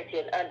clarity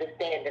and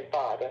understanding,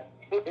 Father.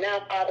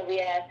 Now, Father, we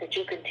ask that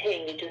you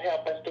continue to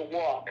help us to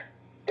walk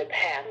the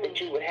path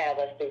that you would have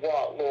us to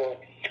walk, Lord.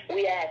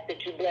 We ask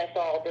that you bless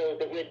all those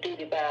that we're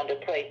duty bound to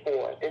pray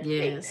for. The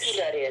Yes. sick,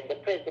 shut in, the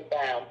prison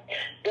bound.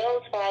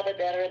 Those, Father,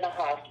 that are in the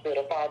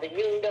hospital, Father,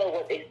 you know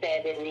what they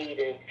stand in need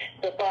of.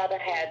 So, Father,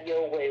 have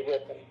your way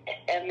with them.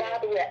 And,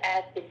 Father, we're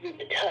asking you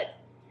to touch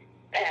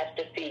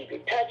Pastor Phoebe.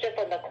 Touch her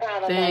from the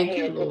crown of her Thank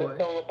you, head to the Lord.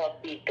 sole of her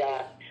feet,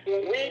 God.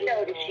 We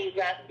know that she's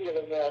not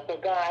feeling well, so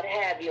God,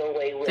 have your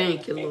way with her.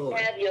 Thank you, Lord.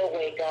 Have your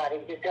way, God,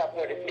 and just help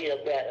her to feel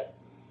better.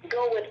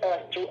 Go with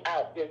us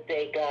throughout this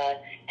day, God.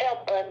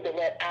 Help us to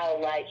let our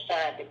light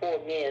shine before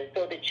men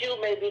so that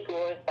you may be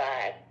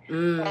glorified.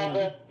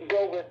 Father,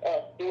 go with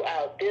us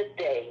throughout this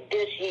day,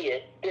 this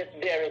year, this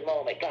very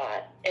moment,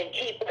 God, and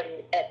keep us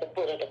at the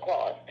foot of the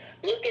cross,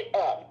 looking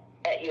up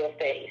at your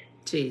face.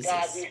 Jesus.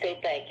 God, we say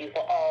thank you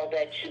for all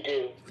that you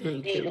do.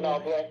 Thank These you, and all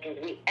Lord. blessings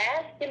we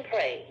ask and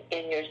pray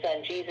in your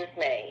son Jesus'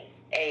 name.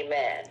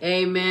 Amen.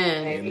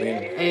 Amen.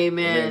 Amen.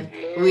 Amen.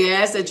 We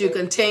ask that you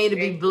continue to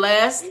be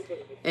blessed.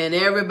 And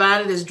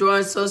everybody that's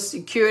drawing Social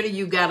Security,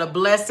 you got a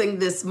blessing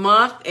this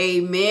month.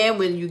 Amen.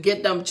 When you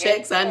get them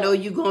checks, I know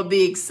you're going to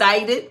be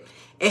excited.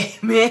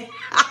 Amen.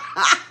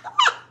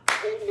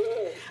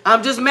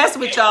 I'm just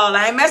messing with y'all.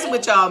 I ain't messing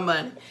with y'all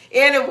money.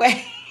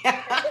 Anyway.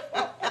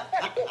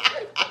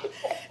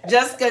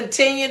 Just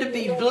continue to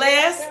be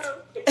blessed.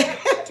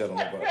 Tell them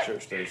about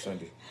church third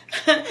Sunday.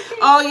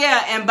 Oh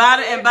yeah, and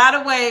by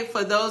the way,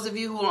 for those of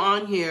you who are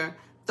on here,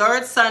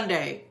 third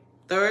Sunday,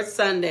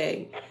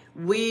 I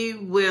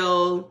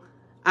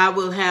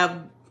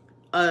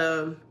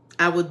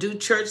will do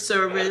church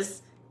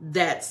service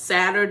that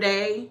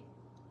Saturday,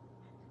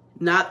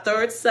 not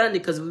third Sunday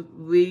because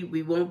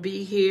we won't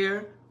be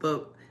here,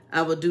 but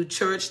I will do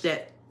church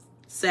that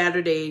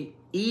Saturday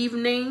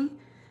evening,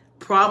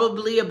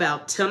 probably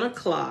about 10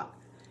 o'clock.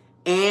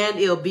 And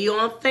it'll be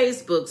on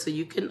Facebook so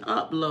you can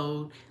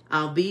upload.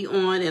 I'll be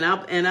on and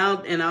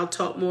I'll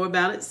talk more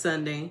about it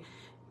Sunday.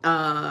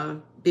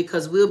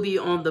 Because we'll be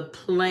on the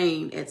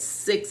plane at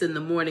 6 in the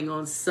morning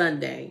on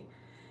Sunday.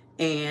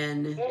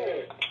 And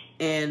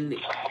in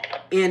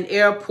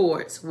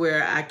airports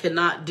where I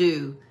cannot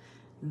do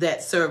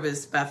that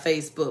service by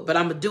Facebook. But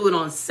I'm going to do it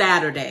on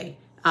Saturday.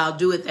 I'll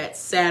do it that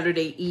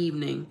Saturday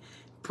evening.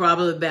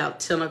 probably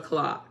about 10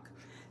 o'clock.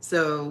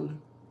 So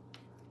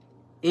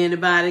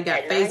anybody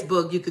got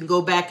Facebook, you can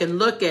go back and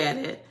look at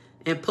it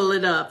and pull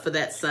it up for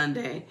that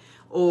Sunday.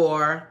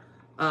 Or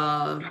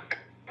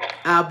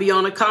I'll be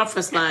on a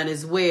conference line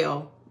as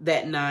well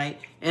that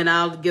night, and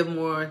I'll give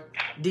more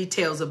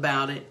details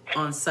about it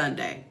on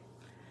Sunday.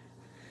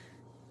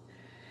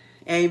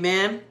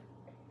 Amen.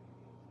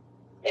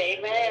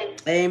 Amen.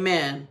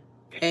 Amen.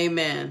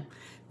 Amen.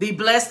 Be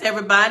blessed,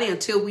 everybody,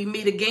 until we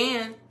meet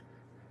again.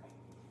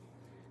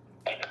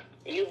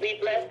 You be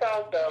blessed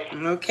also.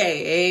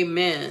 Okay.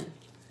 Amen.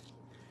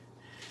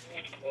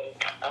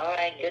 All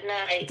right. Good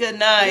night. Good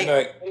night. Good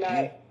night. Good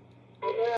night.